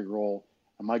secondary role.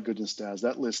 And my goodness, Daz,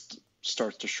 that list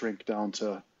starts to shrink down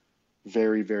to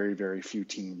very, very, very few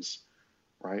teams,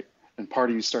 right? And part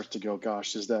of you starts to go,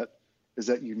 gosh, is that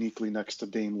uniquely next to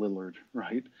Dame Lillard,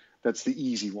 right? That's the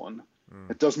easy one.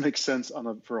 It does make sense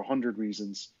for 100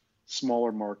 reasons.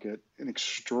 Smaller market, an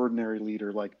extraordinary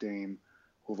leader like Dame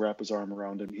will wrap his arm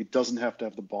around him. He doesn't have to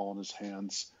have the ball in his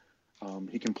hands.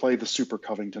 He can play the Super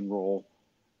Covington role.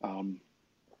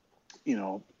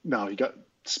 Now he got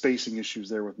spacing issues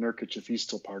there with Nurkic if he's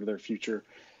still part of their future.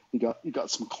 You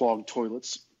got some clogged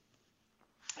toilets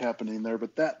happening there,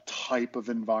 but that type of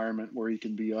environment where he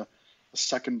can be a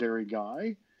secondary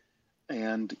guy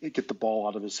and get the ball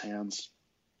out of his hands.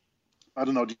 I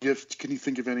don't know. Can you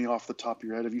think of any off the top of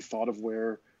your head? Have you thought of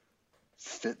where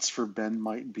fits for Ben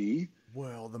might be?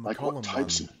 Well, the McCollum one,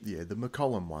 the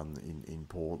McCollum one in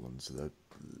Portland's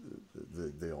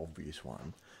the obvious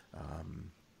one.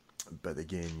 But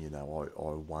again, I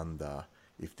wonder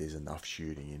if there's enough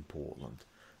shooting in Portland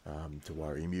to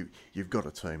worry him. You've got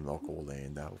a team like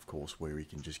Orlando, of course, where he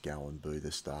can just go and be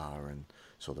the star and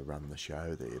sort of run the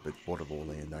show there. But what have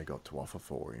Orlando got to offer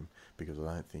for him? Because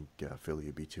I don't think Philly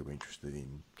would be too interested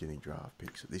in getting draft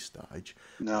picks at this stage.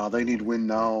 No, they need win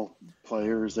now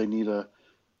players.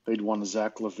 They'd want a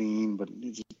Zach LaVine, but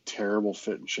he's a terrible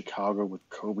fit in Chicago with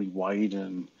Kobe White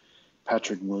and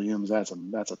Patrick Williams. That's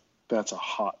a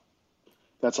hot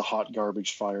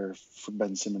garbage fire for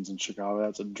Ben Simmons in Chicago.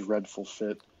 That's a dreadful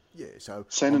fit. Yeah, so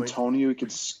San Antonio, you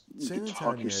could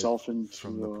talk yourself into.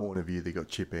 From the point of view, they got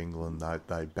Chip England.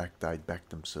 They backed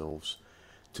themselves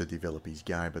to develop his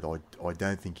game, but I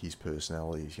don't think his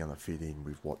personality is going to fit in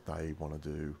with what they want to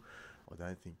do. I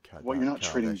don't think. Well, you're not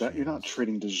trading that. You're not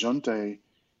trading DeJounte.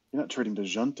 You're not trading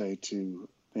DeJounte to.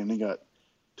 Then they got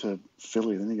to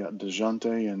Philly. Then you got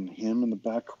DeJounte and him in the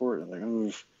backcourt. Like,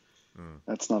 oof.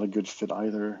 That's not a good fit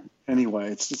either. Anyway,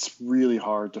 it's really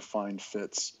hard to find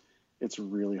fits. It's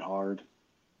really hard.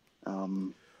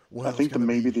 I think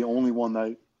the only one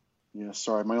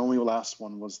my only last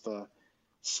one was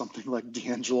something like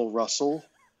D'Angelo Russell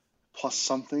plus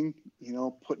something,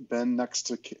 put Ben next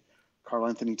to Karl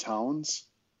Anthony Towns,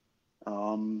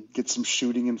 get some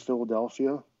shooting in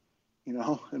Philadelphia,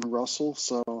 and Russell.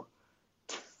 So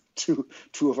two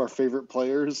of our favorite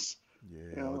players.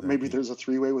 Yeah, maybe there's a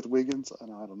 3-way with Wiggins. I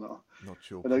don't know. Not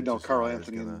sure. But I know Karl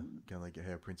Anthony. Gonna get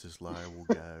how Princess Leia will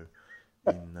go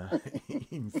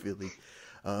in Philly.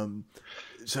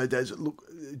 So Daz, look,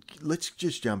 let's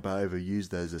just jump over. Use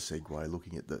that as a segue.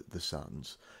 Looking at the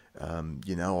Suns. I've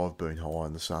been high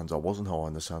on the Suns. I wasn't high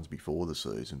on the Suns before the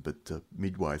season, but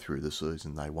midway through the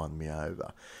season they won me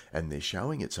over, and they're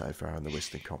showing it so far in the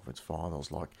Western Conference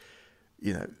Finals. Like,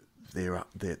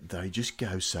 they just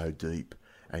go so deep.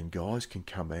 And guys can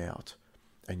come out,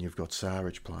 and you've got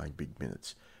Saric playing big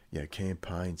minutes. Cam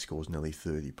Payne scores nearly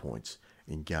 30 points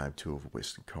in Game 2 of the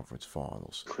Western Conference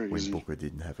Finals. Crazy. When Booker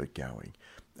didn't have it going.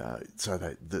 So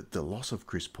the loss of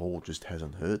Chris Paul just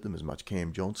hasn't hurt them as much.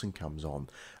 Cam Johnson comes on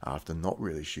after not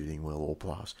really shooting well or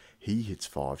plus. He hits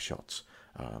 5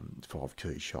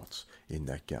 key shots in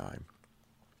that game.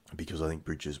 Because I think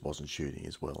Bridges wasn't shooting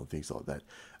as well and things like that.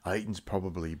 Ayton's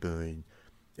probably been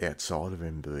outside of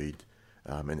Embiid.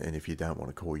 And if you don't want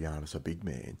to call Giannis a big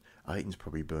man, Ayton's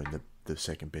probably been the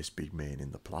second best big man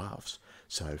in the playoffs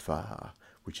so far,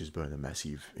 which has been a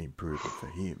massive improvement for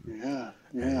him. Yeah.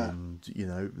 And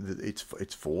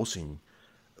it's forcing,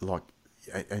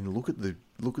 and look at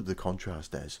the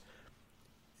contrast as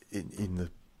in the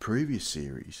previous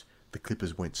series, the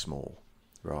Clippers went small,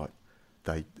 right?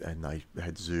 They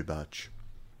had Zubac,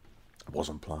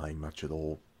 wasn't playing much at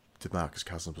all. DeMarcus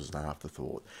Cousins was an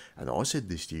afterthought. And I said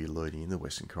this to you leading in the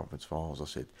Western Conference Finals. I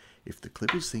said, if the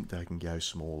Clippers think they can go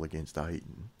small against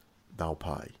Ayton, they'll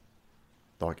pay.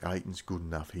 Like, Ayton's good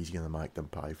enough, he's going to make them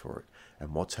pay for it.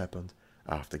 And what's happened?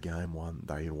 After Game 1,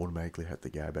 they automatically had to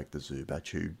go back to Zubac,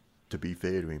 who, to be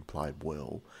fair to him, played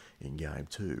well in Game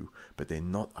 2. But they're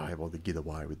not able to get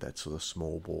away with that sort of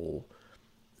small ball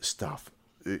stuff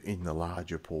in the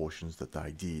larger portions that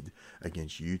they did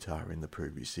against Utah in the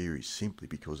previous series, simply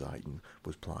because Ayton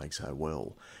was playing so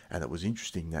well. And it was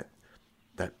interesting that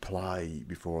play,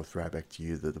 before I throw back to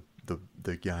you,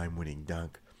 the game-winning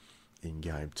dunk in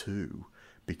Game 2,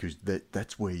 because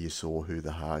that's where you saw who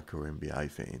the hardcore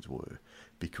NBA fans were.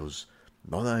 Because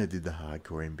not only did the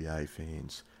hardcore NBA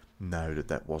fans know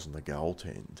that wasn't a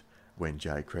goaltend, when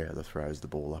Jay Crowder throws the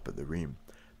ball up at the rim.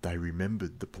 They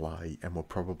remembered the play and were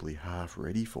probably half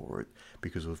ready for it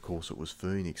because, of course, it was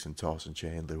Phoenix and Tyson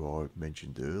Chandler, who I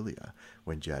mentioned earlier,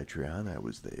 when Joe Triano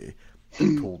was there,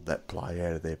 that pulled that play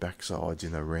out of their backsides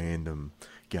in a random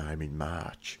game in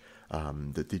March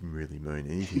that didn't really mean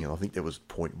anything. And I think there was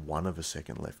 0.1 of a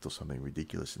second left or something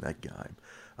ridiculous in that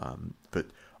game. But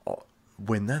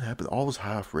when that happened, I was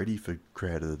half ready for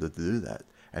Crowder to do that.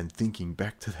 And thinking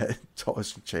back to that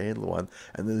Tyson Chandler one,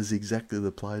 and that is exactly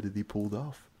the play that he pulled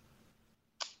off.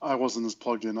 I wasn't as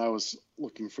plugged in. I was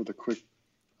looking for the quick.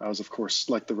 I was, of course,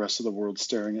 like the rest of the world,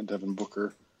 staring at Devin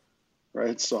Booker,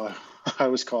 right? So I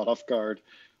was caught off guard,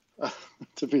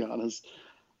 to be honest.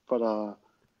 But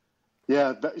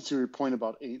yeah, back to your point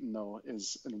about Ayton, though,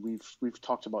 and we've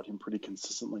talked about him pretty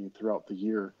consistently throughout the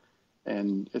year,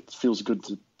 and it feels good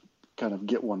to kind of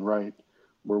get one right,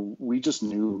 where we just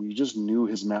knew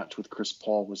his match with Chris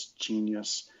Paul was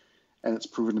genius, and it's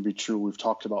proven to be true. We've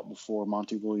talked about before,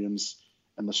 Monty Williams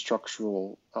and the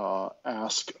structural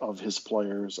ask of his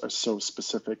players are so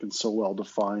specific and so well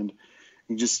defined.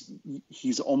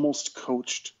 He's almost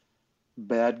coached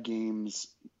bad games.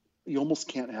 You almost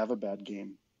can't have a bad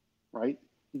game, right?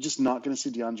 You're just not going to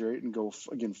see DeAndre Ayton go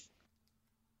again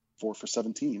 4 for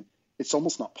 17. It's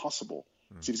almost not possible.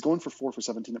 So if he's going for 4 for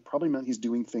 17, it probably meant he's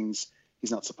doing things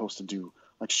he's not supposed to do,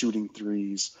 like shooting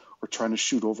threes or trying to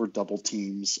shoot over double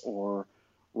teams, or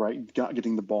not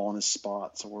getting the ball in his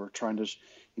spots, or trying to,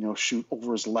 shoot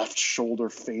over his left shoulder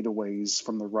fadeaways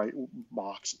from the right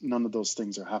box. None of those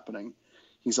things are happening.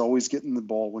 He's always getting the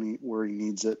ball where he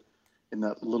needs it, in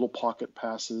that little pocket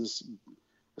passes.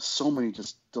 So many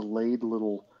just delayed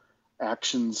little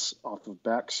actions off of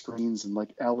back screens and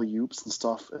like alley oops and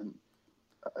stuff,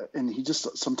 and he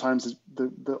just sometimes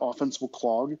the offense will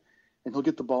clog, and he'll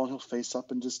get the ball and he'll face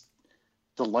up and just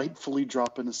delightfully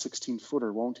drop in a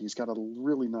 16-footer, won't he? He's got a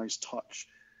really nice touch.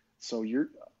 So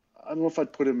I don't know if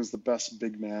I'd put him as the best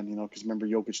big man, because remember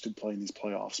Jokic did play in these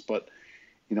playoffs, but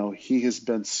he has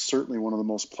been certainly one of the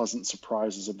most pleasant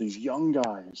surprises of these young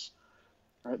guys,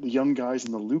 right? The young guys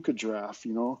in the Luka draft,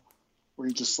 where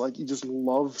you just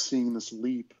love seeing this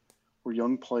leap where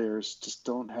young players just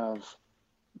don't have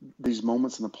these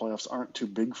moments in the playoffs, aren't too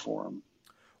big for them.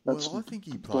 That's Well, I think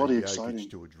he played bloody Jokic exciting.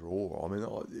 to a draw. I mean,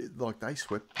 like they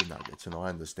swept the Nuggets, and I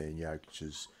understand Jokic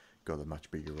has got a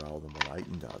much bigger role than what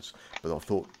Ayton does. But I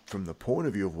thought, from the point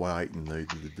of view of what Ayton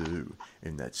needed to do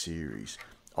in that series,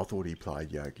 I thought he played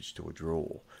Jokic to a draw.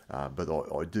 But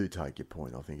I do take your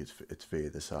point. I think it's fair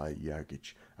to say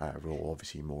Jokic overall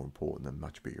obviously more important and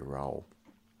much bigger role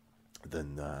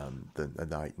than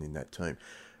Ayton in that team.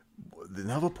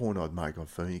 Another point I'd make on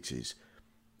Phoenix is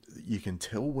you can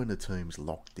tell when a team's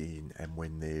locked in and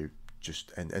when they're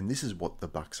just and this is what the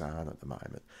Bucks aren't at the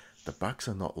moment. The Bucks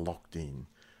are not locked in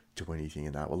to anything,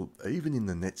 and well, even in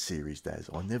the Nets series, Daz,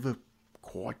 I never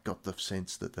quite got the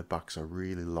sense that the Bucks are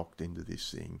really locked into this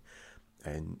thing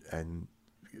and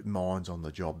minds on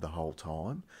the job the whole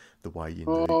time, the way you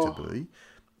need to be.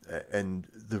 And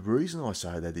the reason I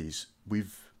say that is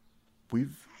with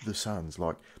the Suns,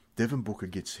 like Devin Booker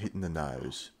gets hit in the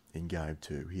nose in game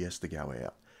 2, he has to go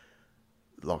out.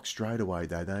 Like straight away,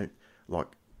 they don't, like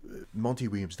Monty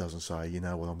Williams doesn't say,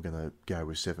 I'm going to go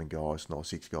with 7 guys, not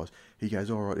 6 guys. He goes,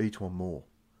 all right, each one more.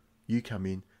 You come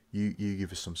in, you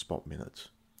give us some spot minutes,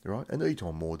 right? And each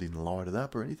one more didn't light it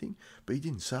up or anything, but he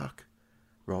didn't suck,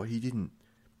 right? He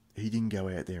didn't go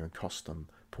out there and cost them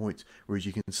points. Whereas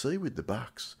you can see with the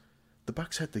Bucks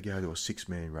had to go to a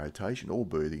 6-man rotation,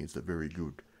 albeit against a very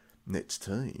good Nets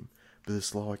team. But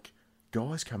it's like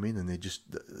guys come in and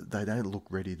they don't look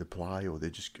ready to play, or they're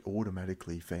just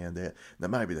automatically found out. Now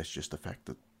maybe that's just the fact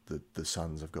that the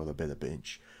Suns have got a better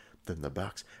bench than the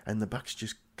Bucks, and the Bucks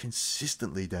just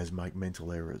consistently does make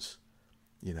mental errors.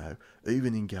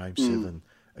 Even in Game 7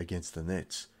 against the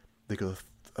Nets, they got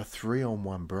a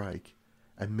 3-on-1 break,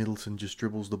 and Middleton just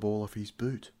dribbles the ball off his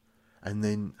boot, and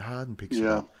then Harden picks it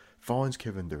up, finds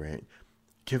Kevin Durant.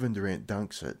 Kevin Durant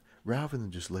dunks it. Rather than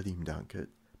just let him dunk it,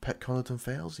 Pat Connaughton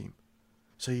fouls him.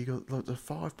 So you got like a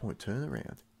 5-point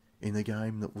turnaround in a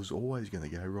game that was always going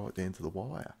to go right down to the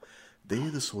wire.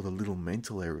 They're the sort of little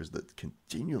mental errors that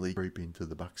continually creep into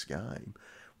the Bucks game,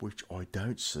 which I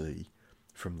don't see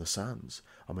from the Suns.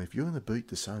 I mean, if you're going to beat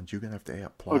the Suns, you're going to have to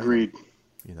outplay Agreed.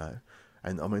 them,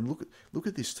 And I mean, look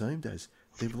at this team, Daz.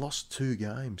 They've lost 2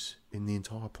 games in the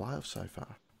entire playoffs so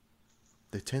far.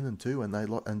 They're 10-2,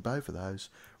 and both of those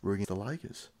were against the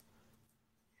Lakers.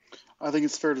 I think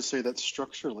it's fair to say that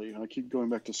structurally, and I keep going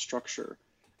back to structure,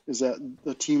 is that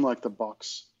a team like the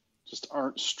Bucks just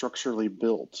aren't structurally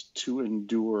built to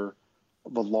endure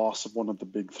the loss of one of the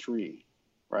big 3,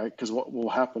 right? Because what will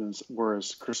happen is,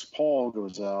 whereas Chris Paul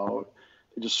goes out,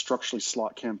 they just structurally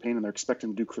slot campaign, and they're expecting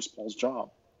to do Chris Paul's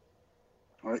job,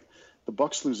 right? The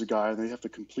Bucks lose a guy, and they have to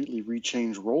completely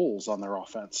rechange roles on their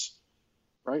offense,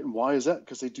 right? And why is that?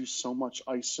 Because they do so much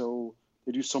ISO.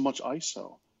 They do so much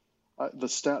ISO. The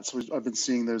stats I've been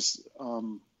seeing, there's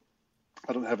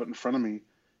I don't have it in front of me,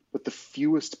 but the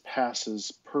fewest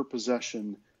passes per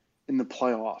possession in the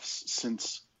playoffs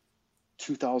since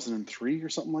 2003 or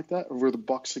something like that, over the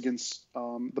Bucks against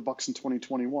the Bucks in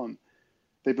 2021.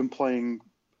 They've been playing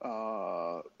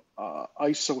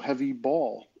ISO heavy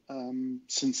ball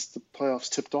since the playoffs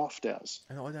tipped off, Daz.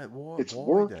 And I don't It's why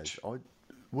worked. Daz.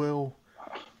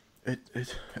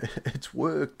 It's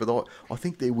worked, but I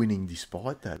think they're winning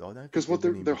despite that. I don't think Because what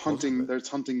they're winning they're because of hunting, it.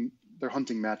 they're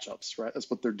hunting matchups, right?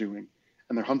 That's what they're doing,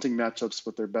 and they're hunting matchups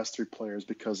with their best three players.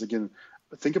 Because again,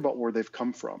 think about where they've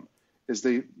come from.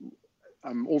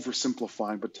 I'm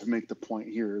oversimplifying, but to make the point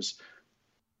here is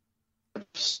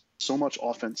so much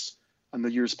offense in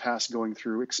the years past going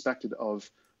through expected of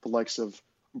the likes of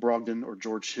Brogdon or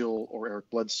George Hill or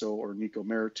Eric Bledsoe or Nico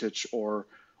Mirotic or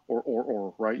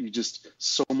right. You just,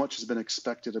 so much has been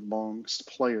expected amongst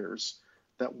players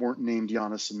that weren't named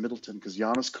Giannis and Middleton, because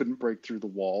Giannis couldn't break through the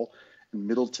wall, and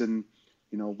Middleton,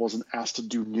 wasn't asked to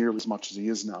do nearly as much as he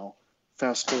is now.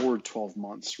 Fast forward 12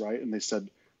 months, right? And they said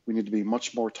we need to be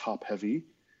much more top heavy,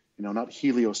 not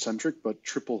heliocentric, but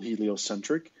triple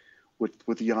heliocentric with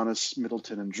Giannis,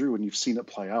 Middleton, and Drew. And you've seen it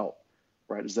play out,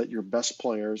 right? Is that your best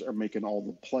players are making all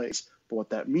the plays. But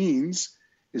what that means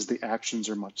is the actions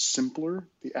are much simpler,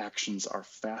 the actions are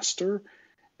faster,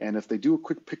 and if they do a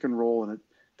quick pick and roll and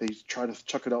they try to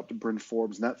chuck it out to Bryn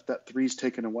Forbes, and that three's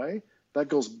taken away, that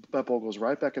ball goes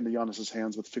right back into Giannis's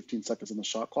hands with 15 seconds on the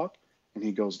shot clock, and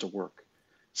he goes to work.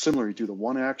 Similar, you do the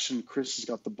one action, Chris has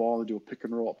got the ball, they do a pick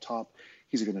and roll up top,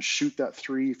 he's going to shoot that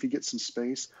three if he gets some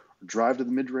space, or drive to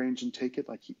the mid-range and take it,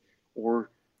 he's going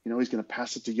to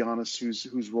pass it to Giannis,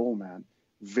 who's roll man.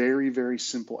 Very, very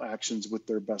simple actions with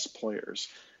their best players.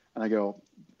 And I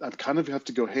kind of have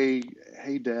to go, hey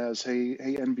Daz, hey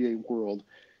NBA world,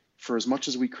 for as much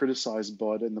as we criticize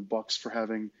Bud and the Bucks for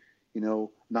having,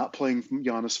 not playing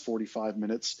Giannis 45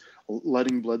 minutes,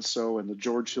 letting Bledsoe and the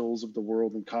George Hills of the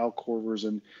world and Kyle Korvers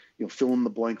and, fill in the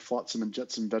blank Flotsam and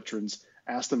Jetsam veterans,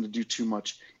 ask them to do too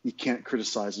much. You can't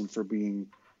criticize them for being,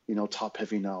 top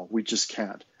heavy now. We just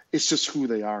can't. It's just who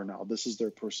they are now. This is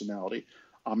their personality.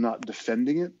 I'm not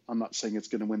defending it. I'm not saying it's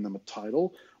going to win them a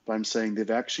title, but I'm saying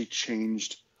they've actually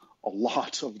changed a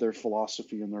lot of their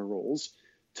philosophy and their roles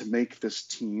to make this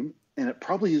team. And it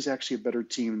probably is actually a better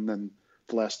team than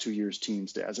the last 2 years'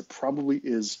 teams, Daz. It probably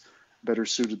is better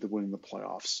suited to winning the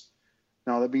playoffs.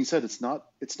 Now, that being said, it's not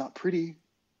pretty.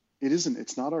 It isn't.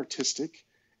 It's not artistic.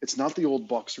 It's not the old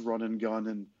Bucks run and gun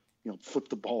and, flip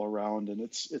the ball around and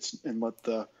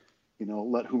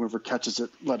let whomever catches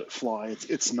it, let it fly.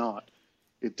 It's not.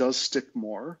 It does stick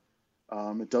more.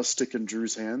 It does stick in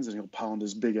Drew's hands, and he'll pound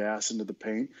his big ass into the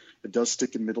paint. It does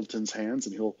stick in Middleton's hands,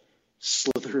 and he'll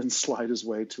slither and slide his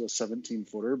way to a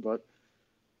 17-footer, but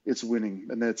it's winning.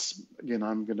 And that's, again,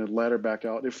 I'm going to ladder back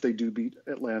out. If they do beat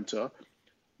Atlanta,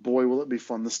 boy, will it be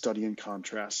fun to study in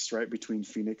contrasts, right, between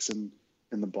Phoenix and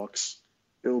the Bucks.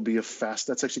 It will be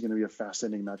that's actually going to be a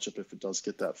fast-ending matchup if it does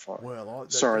get that far. Well,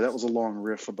 Sorry, that was a long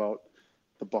riff about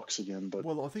the Bucks again, but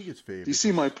I think it's fair. Do you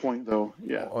see my point, though?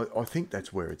 Yeah. I think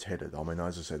that's where it's headed. I mean,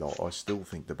 as I said, I still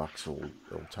think the Bucks will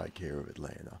take care of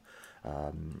Atlanta.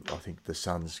 I think the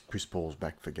Suns, Chris Paul's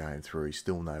back for Game 3.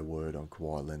 Still no word on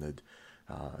Kawhi Leonard,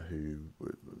 who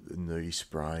knee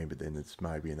sprain, but then it's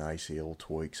maybe an ACL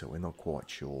tweak, so we're not quite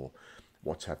sure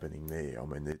what's happening there. I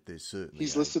mean, there's certainly...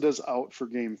 He's listed as out for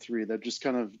Game 3. They're just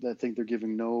I think they're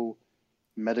giving no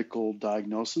medical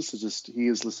diagnosis. It's just he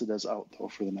is listed as out, though,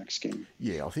 for the next game.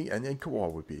 Yeah, I think, and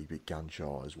Kawhi would be a bit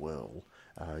gun-shy as well,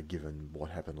 given what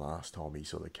happened last time. He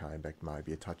sort of came back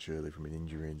maybe a touch early from an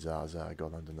injury, and Zaza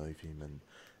got underneath him,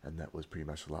 and that was pretty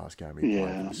much the last game he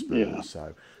played for the Spurs. Yeah.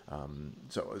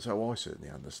 So I certainly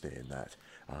understand that.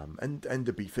 And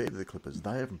to be fair to the Clippers,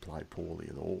 they haven't played poorly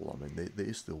at all. I mean,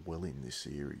 they're still well in this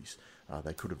series.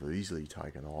 They could have easily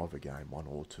taken either game 1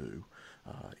 or 2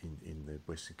 in the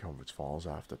Western Conference Finals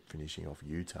after finishing off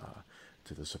Utah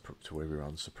to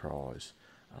everyone's surprise.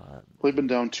 They've been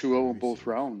down 2-0 in both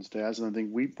rounds, Daz, and I think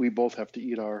we both have to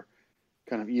eat our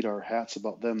hats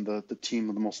about them, the team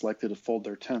the most likely to fold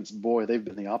their tents. Boy, they've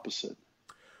been the opposite.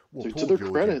 Well, to their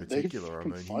George credit, in particular,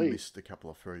 fight. He missed a couple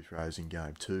of free throws in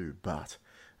Game 2, but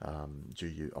I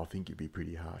think you'd be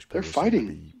pretty harsh They're person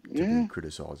fighting. to be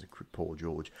criticising Paul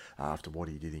George after what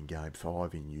he did in Game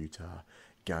 5 in Utah,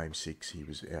 Game 6, he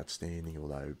was outstanding,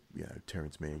 although,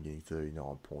 Terrence Mann getting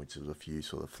 39 points, there was a few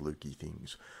sort of fluky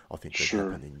things I think that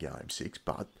Sure. happened in Game 6,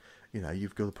 but,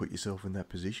 you've got to put yourself in that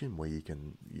position where you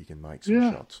can make some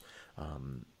Yeah. shots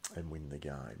and win the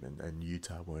game, and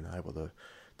Utah weren't able to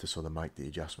sort of make the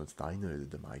adjustments they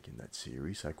needed to make in that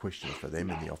series, so questions for them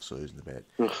in the off-season about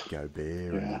Ugh.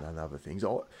 Gobert Yeah. and other things.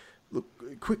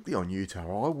 Look, quickly on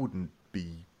Utah, I wouldn't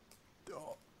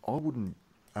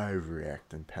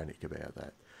overreact and panic about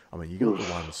that. I mean, you got the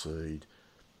one Oof. seed.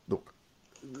 Look,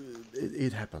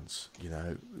 it happens.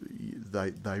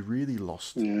 They really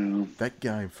lost. Yeah. That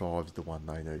game 5's the one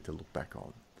they need to look back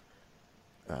on.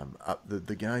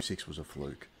 The game 6 was a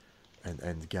fluke,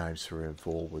 and games 3 and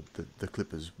 4 with the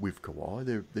Clippers with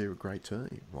Kawhi. They're a great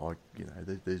team. Like,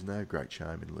 there's no great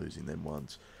shame in losing them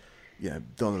ones.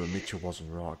 Donovan Mitchell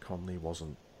wasn't right. Conley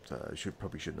wasn't.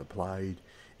 Probably shouldn't have played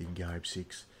in Game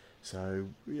 6. So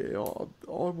yeah,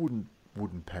 I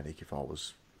wouldn't panic if I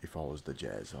was the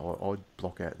Jazz. I'd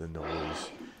block out the noise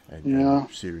and Yeah.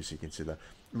 seriously consider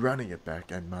running it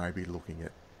back and maybe looking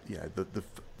at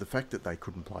the fact that they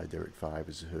couldn't play Derek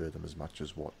Favors hurt them as much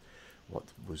as what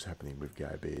was happening with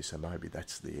Gobert. So maybe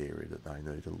that's the area that they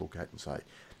need to look at and say,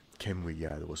 can we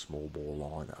go to a small ball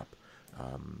lineup?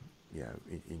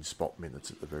 In spot minutes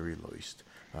at the very least,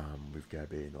 with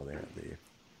Gobert not out there,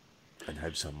 and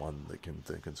have someone that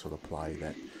can sort of play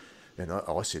that. And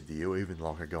I said to you, even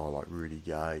like a guy like Rudy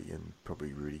Gay, and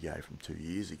probably Rudy Gay from 2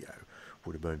 years ago,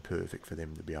 would have been perfect for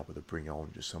them to be able to bring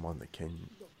on just someone that can,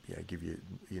 give you,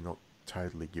 you're not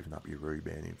totally giving up your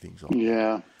rebound and things like that.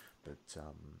 Yeah. But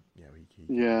he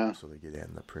can Yeah. sort of get out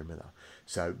in the perimeter.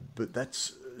 So, but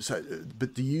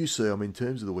do you see? I mean, in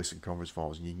terms of the Western Conference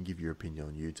Finals, and you can give your opinion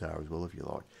on Utah as well if you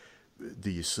like.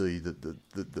 Do you see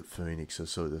that Phoenix are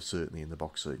sort of certainly in the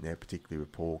box seat now, particularly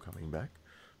with Paul coming back?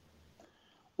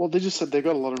 Well, they just said they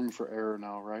got a lot of room for error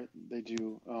now, right? They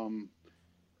do.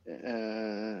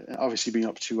 Obviously being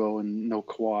up 2-0 and no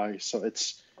Kawhi, so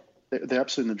they're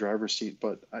absolutely in the driver's seat.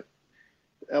 But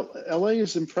LA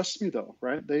has impressed me though,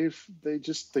 right? They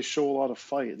show a lot of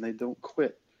fight and they don't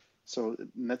quit. So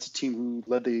and that's a team who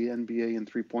led the NBA in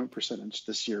 3-point percentage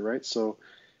this year, right? So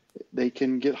they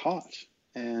can get hot.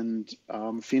 And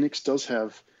Phoenix does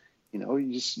have,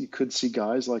 you could see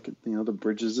guys like the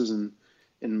Bridgeses and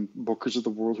Bookers of the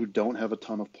world who don't have a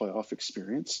ton of playoff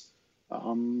experience.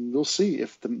 We'll see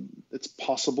if it's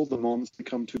possible the moments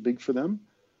become too big for them,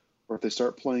 or if they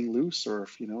start playing loose, or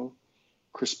if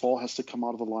Chris Paul has to come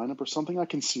out of the lineup or something. I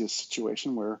can see a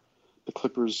situation where the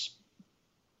Clippers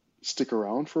stick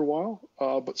around for a while,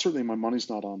 but certainly my money's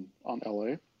not on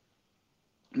LA.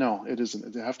 No, it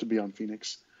isn't. It have to be on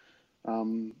Phoenix.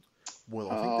 Well,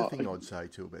 I think the thing I'd say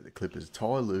too about the Clippers,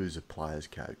 Ty Lue's a player's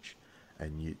coach,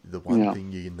 and the one Yeah,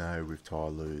 thing with Ty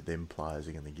Lue, them players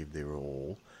are going to give their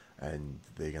all, and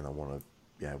they're going to want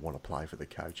to play for the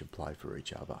coach and play for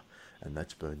each other, and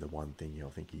that's been the one thing I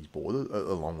think he's brought,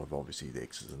 along with obviously the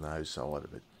X's and O's side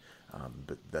of it.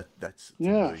 But that's to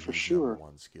yeah, me for his number sure.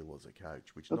 one skill as a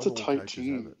coach, which That's not a all tight coaches have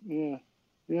team. it.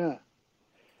 Yeah, yeah,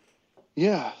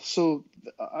 yeah. So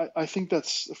I think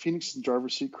that's Phoenix in the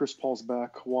driver's seat. Chris Paul's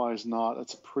back. Kawhi's not.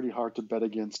 That's pretty hard to bet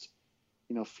against.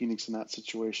 Phoenix in that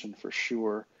situation for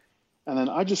sure. And then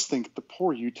I just think the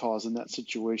poor Utah's in that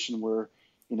situation where,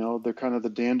 they're kind of the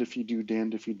damned if you do,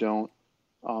 damned if you don't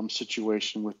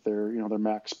situation with their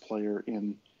max player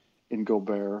in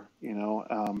Gobert. I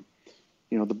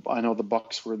know the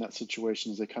Bucks were in that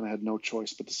situation as they kind of had no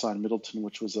choice but to sign Middleton,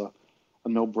 which was a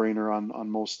no-brainer on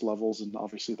most levels, and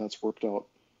obviously that's worked out,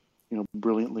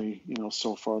 brilliantly,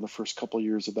 so far the first couple of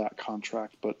years of that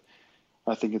contract. But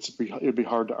I think it'd be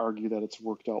hard to argue that it's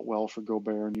worked out well for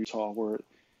Gobert in Utah, where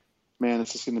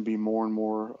it's just going to be more and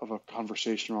more of a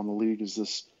conversation around the league. Is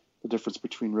this the difference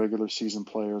between regular season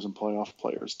players and playoff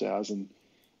players, Daz? And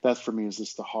that for me is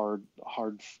just the hard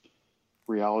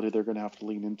reality they're going to have to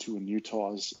lean into in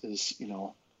Utah is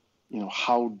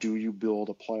how do you build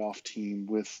a playoff team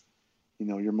with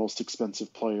your most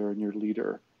expensive player and your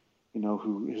leader,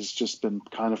 who has just been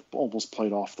kind of almost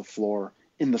played off the floor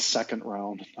in the second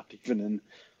round, not even in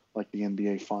like the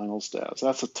NBA Finals, Daz.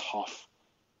 That's a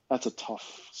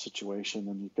tough situation,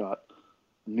 and you've got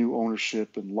new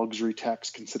ownership and luxury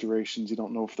tax considerations. You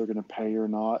don't know if they're going to pay or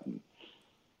not, and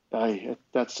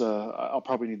I'll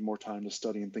probably need more time to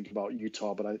study and think about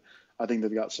Utah, but I think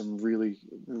they've got some really,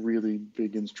 really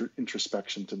big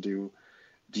introspection to do.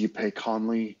 Do you pay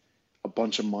Conley a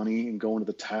bunch of money and go into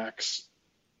the tax,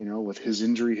 with his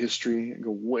injury history, and go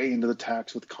way into the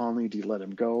tax with Conley? Do you let him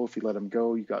go? If you let him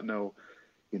go, you got no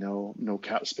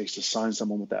cap space to sign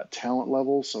someone with that talent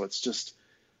level. So it's just,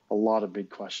 a lot of big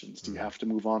questions. Do you Mm. have to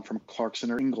move on from Clarkson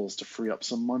or Ingles to free up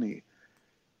some money?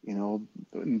 You know,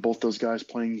 and both those guys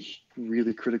playing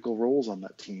really critical roles on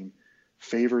that team.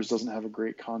 Favors doesn't have a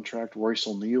great contract. Royce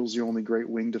O'Neal's the only great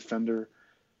wing defender.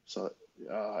 So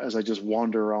as I just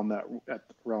wander around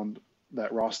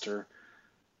that roster,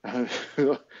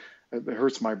 it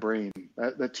hurts my brain.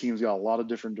 That team's got a lot of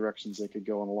different directions they could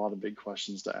go and a lot of big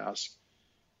questions to ask.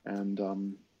 And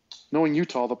knowing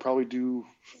Utah, they'll probably do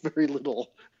very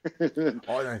little. I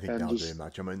don't think and they'll just do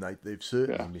much. I mean, they've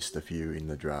certainly yeah, missed a few in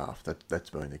the draft. That's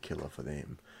been a killer for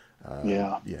them.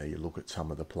 yeah, You look at some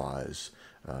of the players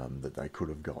that they could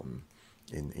have gotten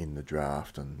in the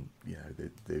draft, and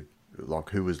they've like,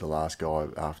 who was the last guy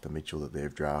after Mitchell that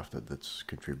they've drafted that's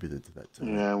contributed to that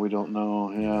team? yeah. We don't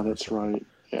know. Yeah, that's So right.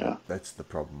 Yeah, that's the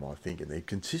problem, I think. And they've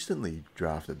consistently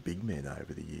drafted big men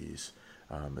over the years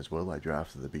as well. They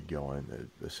drafted the big guy in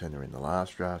the centre in the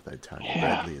last draft. They had Tony yeah,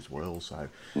 Bradley as well. So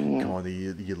yeah. kind of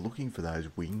you're looking for those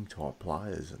wing type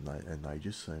players, and they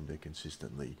just seem to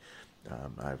consistently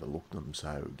overlook them.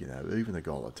 So even a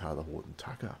guy like Taylor Horton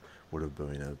Tucker would have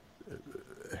been a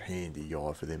handy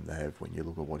guy for them to have when you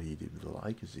look at what he did with the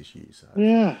Lakers this year. So,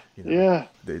 Yeah, yeah,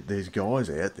 there's guys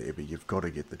out there, but you've got to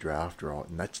get the draft right,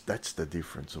 and that's the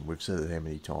difference. And we've said it how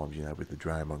many times, with the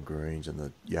Draymond Greens and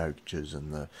the Jokic's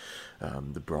and the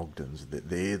Brogdons, that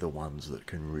they're the ones that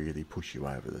can really push you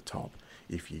over the top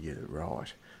if you get it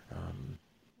right. Um,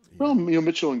 Well,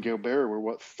 Mitchell and Gobert were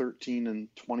what 13 and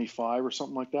 25 or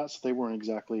something like that, so they weren't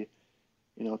exactly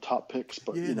top picks,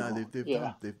 but Yeah, no,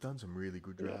 yeah, they've done some really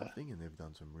good yeah, drafting, and they've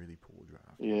done some really poor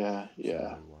drafting. yeah,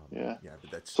 So yeah, yeah.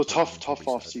 but that's So you tough, can tough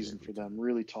probably off say that season every for them. time.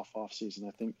 Really tough off season.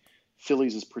 I think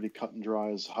Phillies is pretty cut and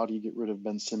dry as how do you get rid of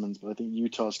Ben Simmons, but I think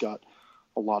Utah's got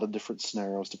a lot of different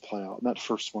scenarios to play out. And that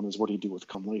first one is what do you do with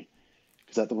Conley?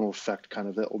 Because that will affect kind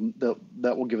of that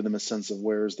will give them a sense of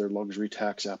where is their luxury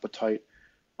tax appetite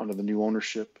under the new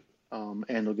ownership, and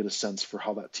they'll get a sense for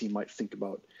how that team might think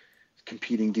about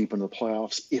competing deep into the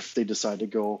playoffs if they decide to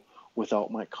go without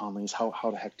Mike Conley.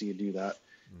 How the heck do you do that?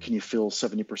 Can you fill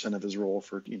 70% of his role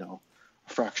for a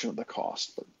fraction of the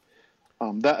cost? But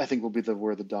that I think will be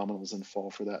where the dominoes then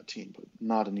fall for that team, but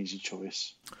not an easy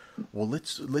choice. Well,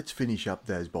 let's finish up,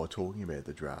 Daz, by talking about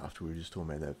the draft. We were just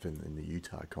talking about that in the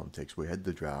Utah context. We had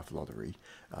the draft lottery.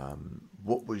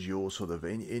 What was your sort of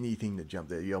anything that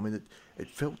jumped out? I mean, it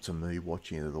felt to me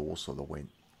watching it all sort of went.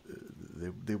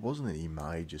 There wasn't any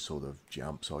major sort of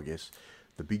jumps. I guess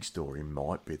the big story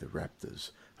might be the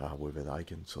Raptors, whether they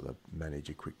can sort of manage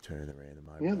a quick turnaround. And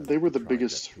maybe Yeah, they they look were to the trade that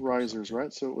biggest pick or risers, something.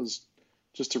 right? So it was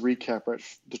just to recap, right?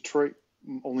 Detroit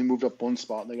only moved up one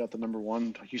spot and they got the number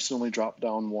one. Houston only dropped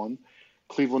down one.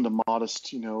 Cleveland a modest,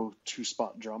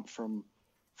 2-spot jump from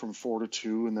 4 to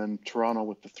 2, and then Toronto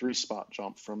with the 3-spot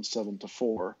jump from 7 to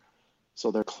 4.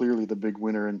 So they're clearly the big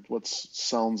winner in what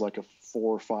sounds like a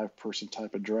 4 or 5 person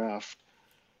type of draft.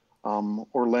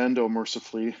 Orlando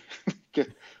mercifully get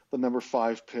the number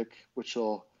 5 pick,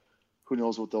 who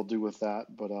knows what they'll do with that.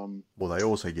 But Well, they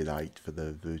also get 8 for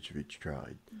the Vucevic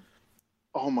trade.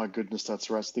 oh my goodness, that's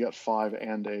right. So they got 5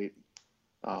 and 8.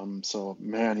 So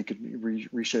man, he could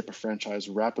reshape a franchise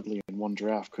rapidly in one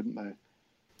draft, couldn't they?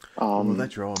 Well, Um,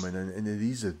 that's right. I mean, and it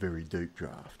is a very deep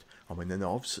draft. I mean,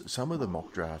 and some of the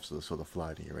mock drafts that are sort of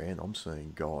floating around, I'm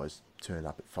seeing guys turn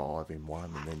up at 5 in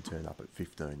one and then turn up at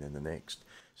 15 in the next.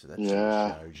 So that sort of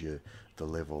yeah, shows you the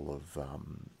level of,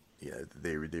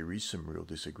 there is some real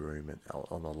disagreement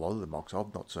on a lot of the mocks.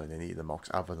 I've not seen any of the mocks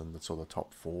other than the sort of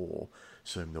top 4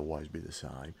 seem to always be the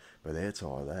same. But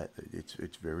outside of that,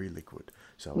 it's very liquid.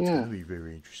 So it's going yeah, to be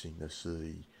very interesting to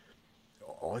see.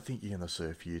 I think you're going to see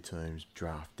a few teams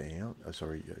trade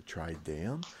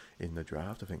down in the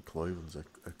draft. I think Cleveland's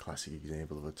a classic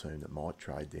example of a team that might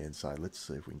trade down and say, let's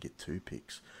see if we can get 2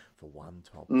 picks for one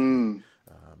type of thing.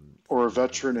 mm, For or a whatever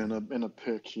veteran reason. in a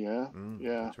pick. Yeah,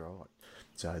 yeah, That's right.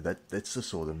 So that's the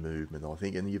sort of movement, I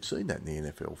think, and you've seen that in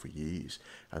the NFL for years,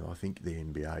 and I think the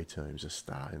NBA teams are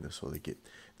starting to sort of get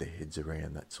their heads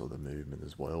around that sort of movement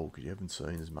as well, because you haven't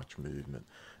seen as much movement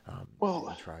in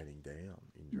Well, trading down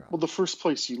in the drafts. first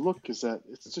place you look is that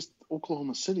it's just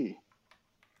Oklahoma City.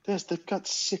 They've got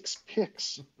 6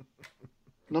 picks.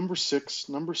 Number 6,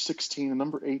 number 16, and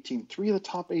number 18. 3 of the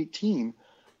top 18.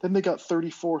 Then they got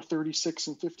 34, 36,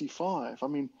 and 55. I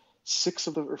mean,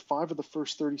 5 of the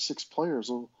first 36 players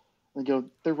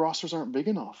their rosters aren't big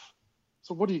enough.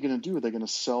 So what are you going to do? Are they going to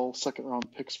sell second round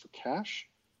picks for cash,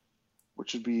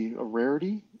 which would be a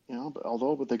rarity,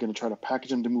 but they're going to try to package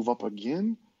them to move up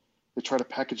again. They try to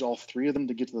package all 3 of them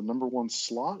to get to the number 1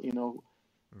 slot. Mm.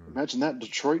 Imagine that,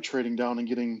 Detroit trading down and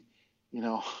getting,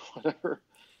 whatever.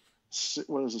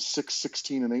 What is it, 6,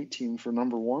 16, and 18 for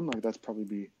number 1? Like that's probably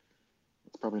be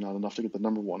probably not enough to get the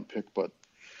number 1 pick. But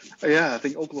yeah, I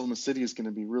think Oklahoma City is going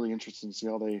to be really interesting to see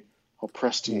how Well,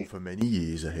 Presti. for many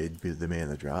years ahead with the man of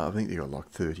the draft, I think they got like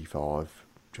 35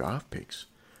 draft picks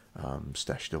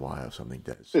stashed away or something.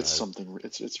 It's something.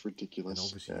 It's And ridiculous.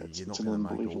 obviously, Yeah, you're it's not an going to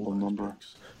make all unbelievable those number.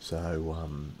 picks. So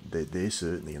they're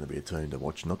certainly going to be a team to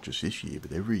watch, not just this year,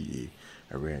 but every year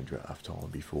around draft time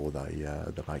before they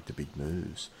make the big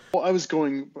moves. Well, I was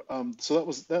going.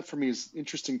 So that for me is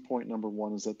interesting. Point number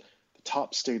 1 is that the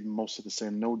top stayed mostly the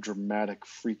same. No dramatic,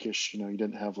 freakish. You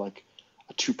didn't have like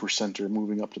a 2%er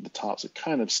moving up to the tops. It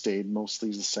kind of stayed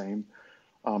mostly the same.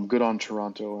 Good on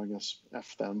Toronto, I guess.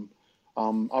 F them.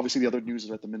 Obviously, the other news is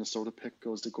that the Minnesota pick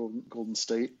goes to Golden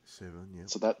State. 7, yeah.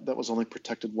 So that was only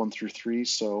protected 1 through 3.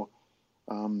 So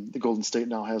the Golden State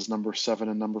now has number 7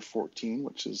 and number 14,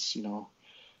 which is,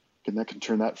 that can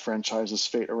turn that franchise's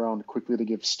fate around quickly to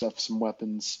give Steph some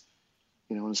weapons.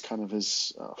 As kind of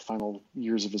his final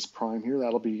years of his prime here.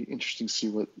 That'll be interesting to see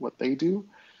what they do.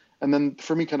 And then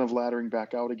for me, kind of laddering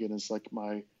back out again is like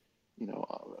my,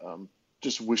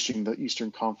 just wishing the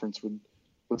Eastern Conference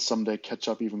would someday catch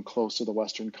up even close to the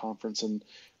Western Conference. And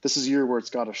this is a year where it's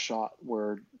got a shot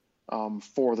where 4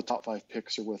 of the top 5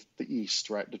 picks are with the East,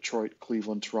 right? Detroit,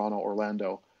 Cleveland, Toronto,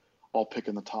 Orlando, all pick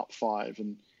in the top 5.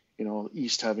 And,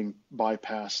 East having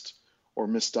bypassed or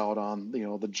missed out on,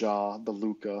 the Ja, the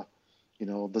Luka,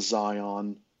 the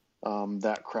Zion,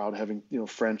 that crowd having,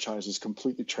 franchises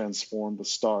completely transformed the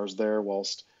stars there,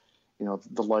 whilst,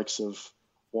 the likes of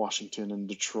Washington and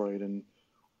Detroit and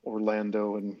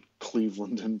Orlando and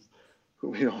Cleveland and,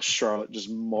 Charlotte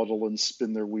just muddle and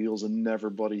spin their wheels and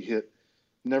never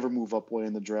move up way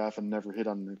in the draft and never hit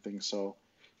on anything. So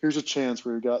here's a chance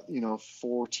where we've got,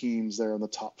 4 teams there in the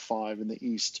top 5 in the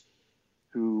East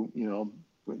who,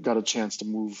 got a chance to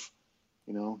move,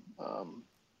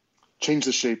 change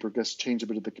the shape, or I guess change a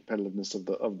bit of the competitiveness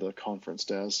of the conference,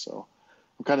 Daz. So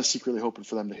I'm kind of secretly hoping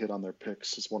for them to hit on their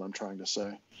picks, is what I'm trying to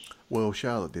say. Well,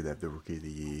 Charlotte did have the Rookie of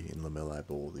the Year in LaMelo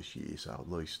Ball this year, so at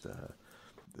least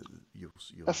you'll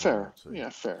fair. see.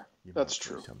 Yeah, fair. You That's might see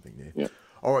true. something there. Yeah.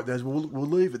 All right, Daz, we'll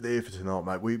leave it there for tonight,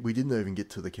 mate. We didn't even get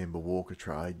to the Kemba Walker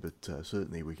trade, but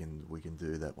certainly we can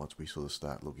do that once we sort of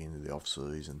start looking into the off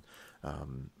season.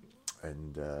 And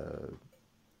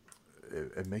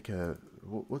Emeka,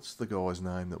 what's the guy's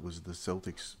name that was the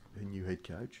Celtics' new head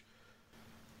coach?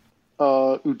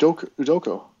 Udoka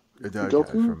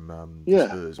From the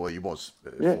Spurs. Well, he was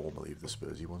formerly of the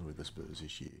Spurs. He wasn't with the Spurs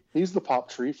this year. He's the pop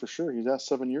tree for sure. He's at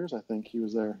 7 years, I think he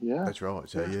was there. Yeah, that's right.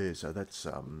 So so that's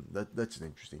an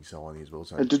interesting signing as well.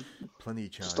 So plenty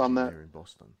of change there in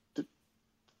Boston.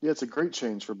 It's a great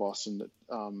change for Boston.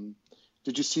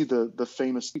 Did you see the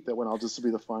famous tweet that went out? This will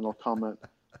be the final comment.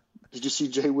 Did you see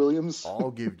Jay Williams?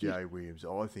 I'll give Jay Williams.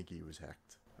 I think he was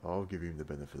hacked. I'll give him the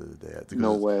benefit of the doubt.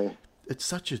 No way.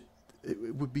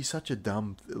 It would be such a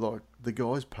dumb, like, the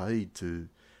guy's paid to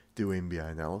do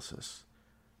NBA analysis.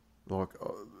 Like,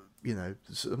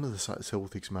 some of the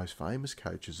Celtics' most famous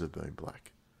coaches have been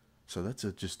black. So that's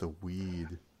just a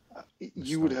weird...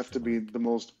 You would have to be the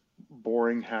most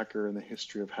boring hacker in the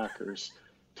history of hackers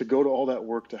to go to all that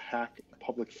work to hack a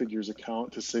public figure's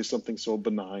account to say something so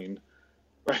benign.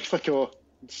 Right? Like, oh,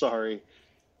 sorry.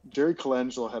 Jerry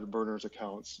Colangelo had burners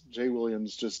accounts. Jay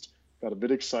Williams just got a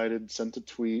bit excited, sent a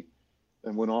tweet,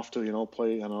 and went off to,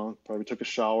 play, probably took a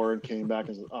shower and came back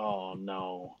and said, oh,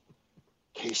 no.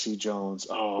 Casey Jones.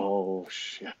 Oh,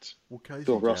 shit. Well, Casey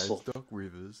Bill Jones, Russell. Doc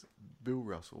Rivers, Bill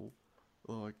Russell,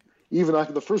 like... Even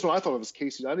the first one I thought of was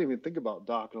Casey. I didn't even think about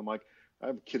Doc. And I'm like,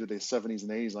 I'm a kid of the 70s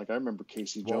and 80s. Like, I remember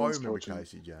Casey Jones. Well, I remember coaching.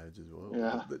 Casey Jones as well.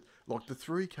 Yeah. Like, the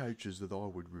 3 coaches that I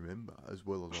would remember, as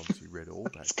well as obviously Red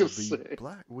Auerbach,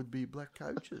 would be black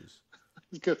coaches.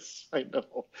 Because I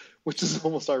know, which is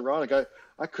almost ironic.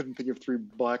 I couldn't think of 3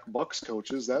 black Bucks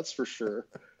coaches, that's for sure.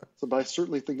 But I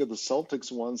certainly think of the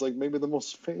Celtics ones. Like, maybe the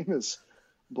most famous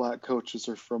black coaches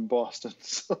are from Boston.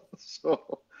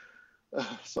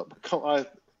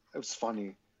 It was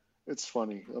funny. It's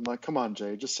funny. I'm like, come on,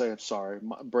 Jay, just say I'm sorry.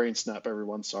 Brain snap,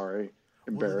 everyone. Sorry.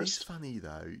 Embarrassed. Well, it is funny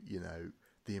though.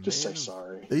 The amount just say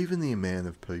sorry. Even the amount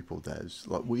of people, Daz,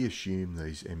 like, we assume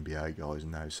these NBA guys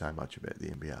know so much about the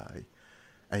NBA,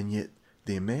 and yet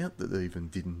the amount that even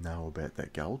didn't know about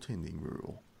that goaltending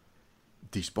rule,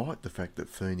 despite the fact that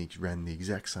Phoenix ran the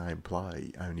exact same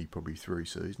play only probably 3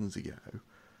 seasons ago,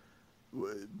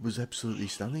 was absolutely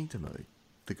stunning to me.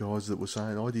 The guys that were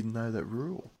saying, I didn't know that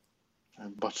rule. A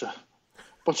bunch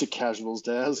of casuals,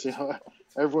 Daz.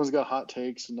 Everyone's got hot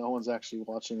takes and no one's actually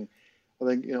watching. I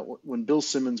think, when Bill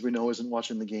Simmons, we know, isn't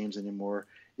watching the games anymore,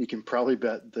 you can probably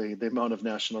bet the amount of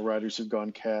national writers who've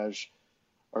gone cash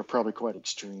are probably quite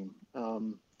extreme.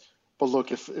 But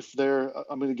look, if they're,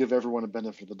 I'm going to give everyone a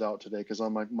benefit of the doubt today because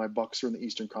on my Bucks are in the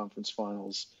Eastern Conference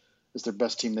Finals. It's their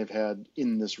best team they've had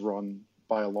in this run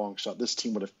by a long shot. This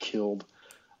team would have killed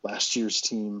last year's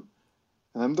team.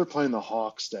 And then they're playing the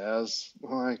Hawks, Daz.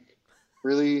 Like,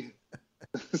 really?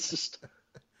 It's just,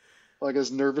 like,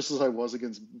 as nervous as I was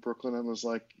against Brooklyn, I was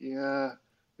like, yeah,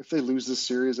 if they lose this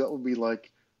series, that would be,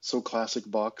 like, so classic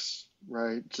Bucks,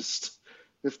 right? Just,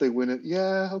 if they win it,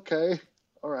 yeah, okay,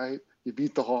 all right. You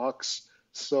beat the Hawks.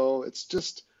 So it's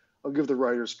just, I'll give the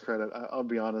writers credit. I'll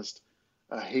be honest.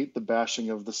 I hate the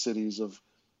bashing of the cities of,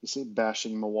 you see,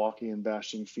 bashing Milwaukee and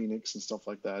bashing Phoenix and stuff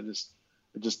like that.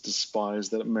 I just despise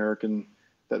that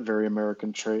very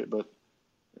American trait. But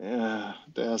yeah,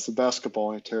 as the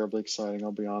basketball ain't terribly exciting.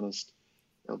 I'll be honest.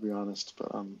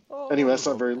 But anyway, that's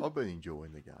not very. I've been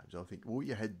enjoying the games. I think. Well,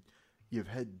 you've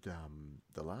had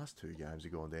the last two games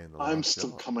have gone down. I'm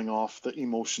still coming off the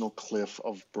emotional cliff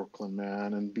of Brooklyn,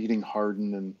 man, and beating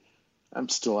Harden, and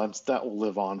that will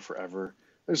live on forever.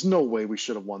 There's no way we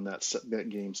should have won that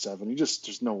game 7.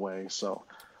 There's no way. So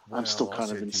well, I'm still can't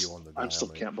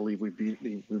believe we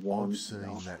won. I've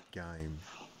seen that game.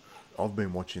 I've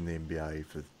been watching the NBA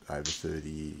for over 30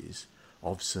 years.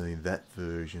 I've seen that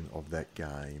version of that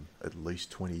game at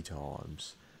least 20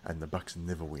 times, and the Bucks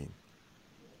never win.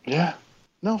 Yeah.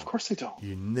 No, of course they don't.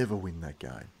 You never win that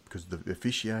game because the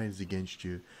officiator's against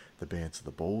you, the bounce of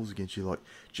the ball's against you. Like,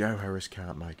 Joe Harris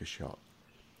can't make a shot.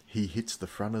 He hits the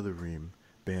front of the rim,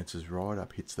 bounces right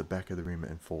up, hits the back of the rim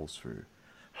and falls through.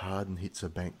 Harden hits a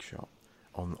bank shot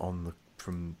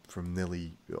from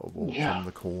nearly from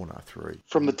the corner 3.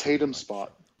 From the Tatum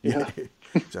spot. Yeah.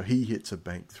 So he hits a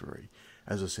bank 3.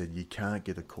 As I said, you can't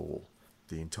get a call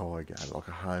the entire game, like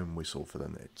a home whistle for the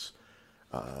Nets.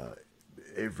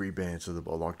 Every bounce of the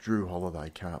ball, like Drew Holiday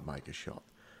can't make a shot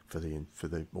for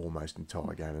the almost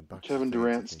entire game. Kevin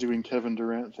Durant's doing Kevin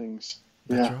Durant things.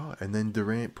 That's right. And then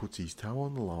Durant puts his toe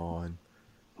on the line,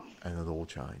 and it all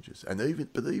changes. And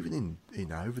even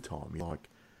in overtime, like,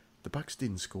 the Bucks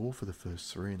didn't score for the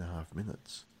first 3.5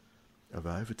 minutes of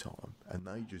overtime, and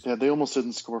they almost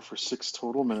didn't score for 6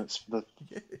 total minutes. At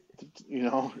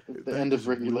the end of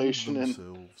regulation,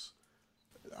 and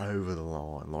over the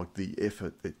line, like the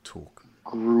effort it took.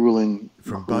 Grueling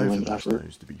from both of those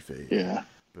teams, to be fair. Yeah,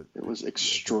 but it was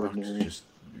extraordinary. The Bucks just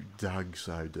dug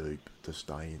so deep to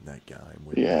stay in that game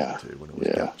when it was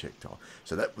gut check time.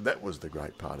 So that was the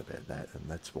great part about that, and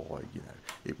that's why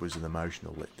it was an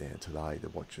emotional letdown today to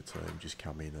watch a team just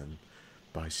come in and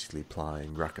basically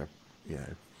playing rucker.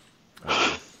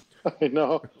 I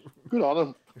know. Good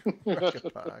on them.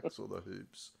 Rucker Parks or the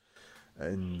hoops,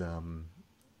 and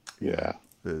I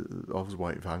was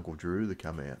waiting for Uncle Drew to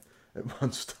come out at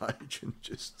one stage and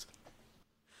just.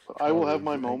 I will have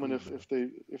my moment if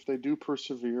they do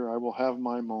persevere. I will have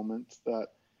my moment that,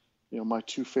 my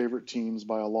 2 favorite teams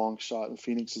by a long shot, and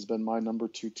Phoenix has been my number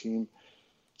 2 team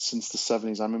since the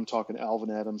 70s. I'm even talking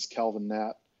Alvin Adams, Calvin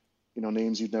Nat,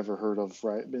 names you'd never heard of,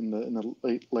 right? In the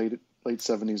late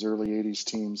 70s, early 80s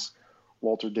teams.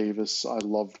 Walter Davis, I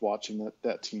loved watching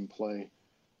that team play.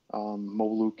 Mo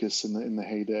Lucas in the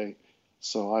heyday.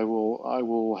 So I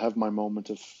will have my moment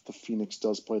if the Phoenix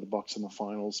does play the Bucks in the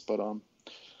finals. But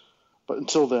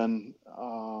until then,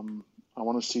 I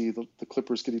want to see the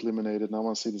Clippers get eliminated, and I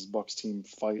want to see this Bucks team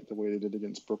fight the way they did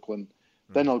against Brooklyn.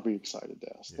 Then I'll be excited,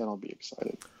 Daz. Yeah. Then I'll be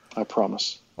excited. I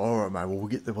promise. All right, mate. Well,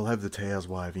 we'll have the towels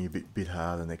waving a bit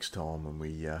harder next time, and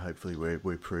we hopefully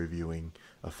we're previewing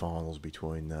a finals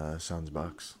between Suns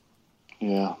Bucks.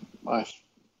 Yeah,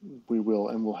 we will,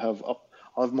 and I'll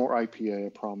have more IPA. I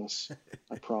promise.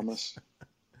 I promise.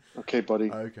 Okay, buddy.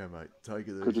 Okay, mate. Take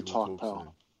it easy. Good to talk,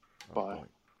 pal. Bye. Right, bye.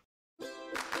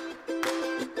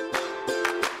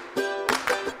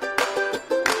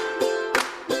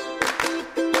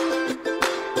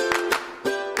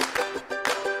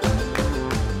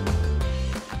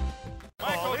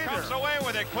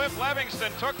 Cliff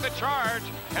Levingston took the charge,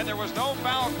 and there was no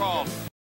foul call.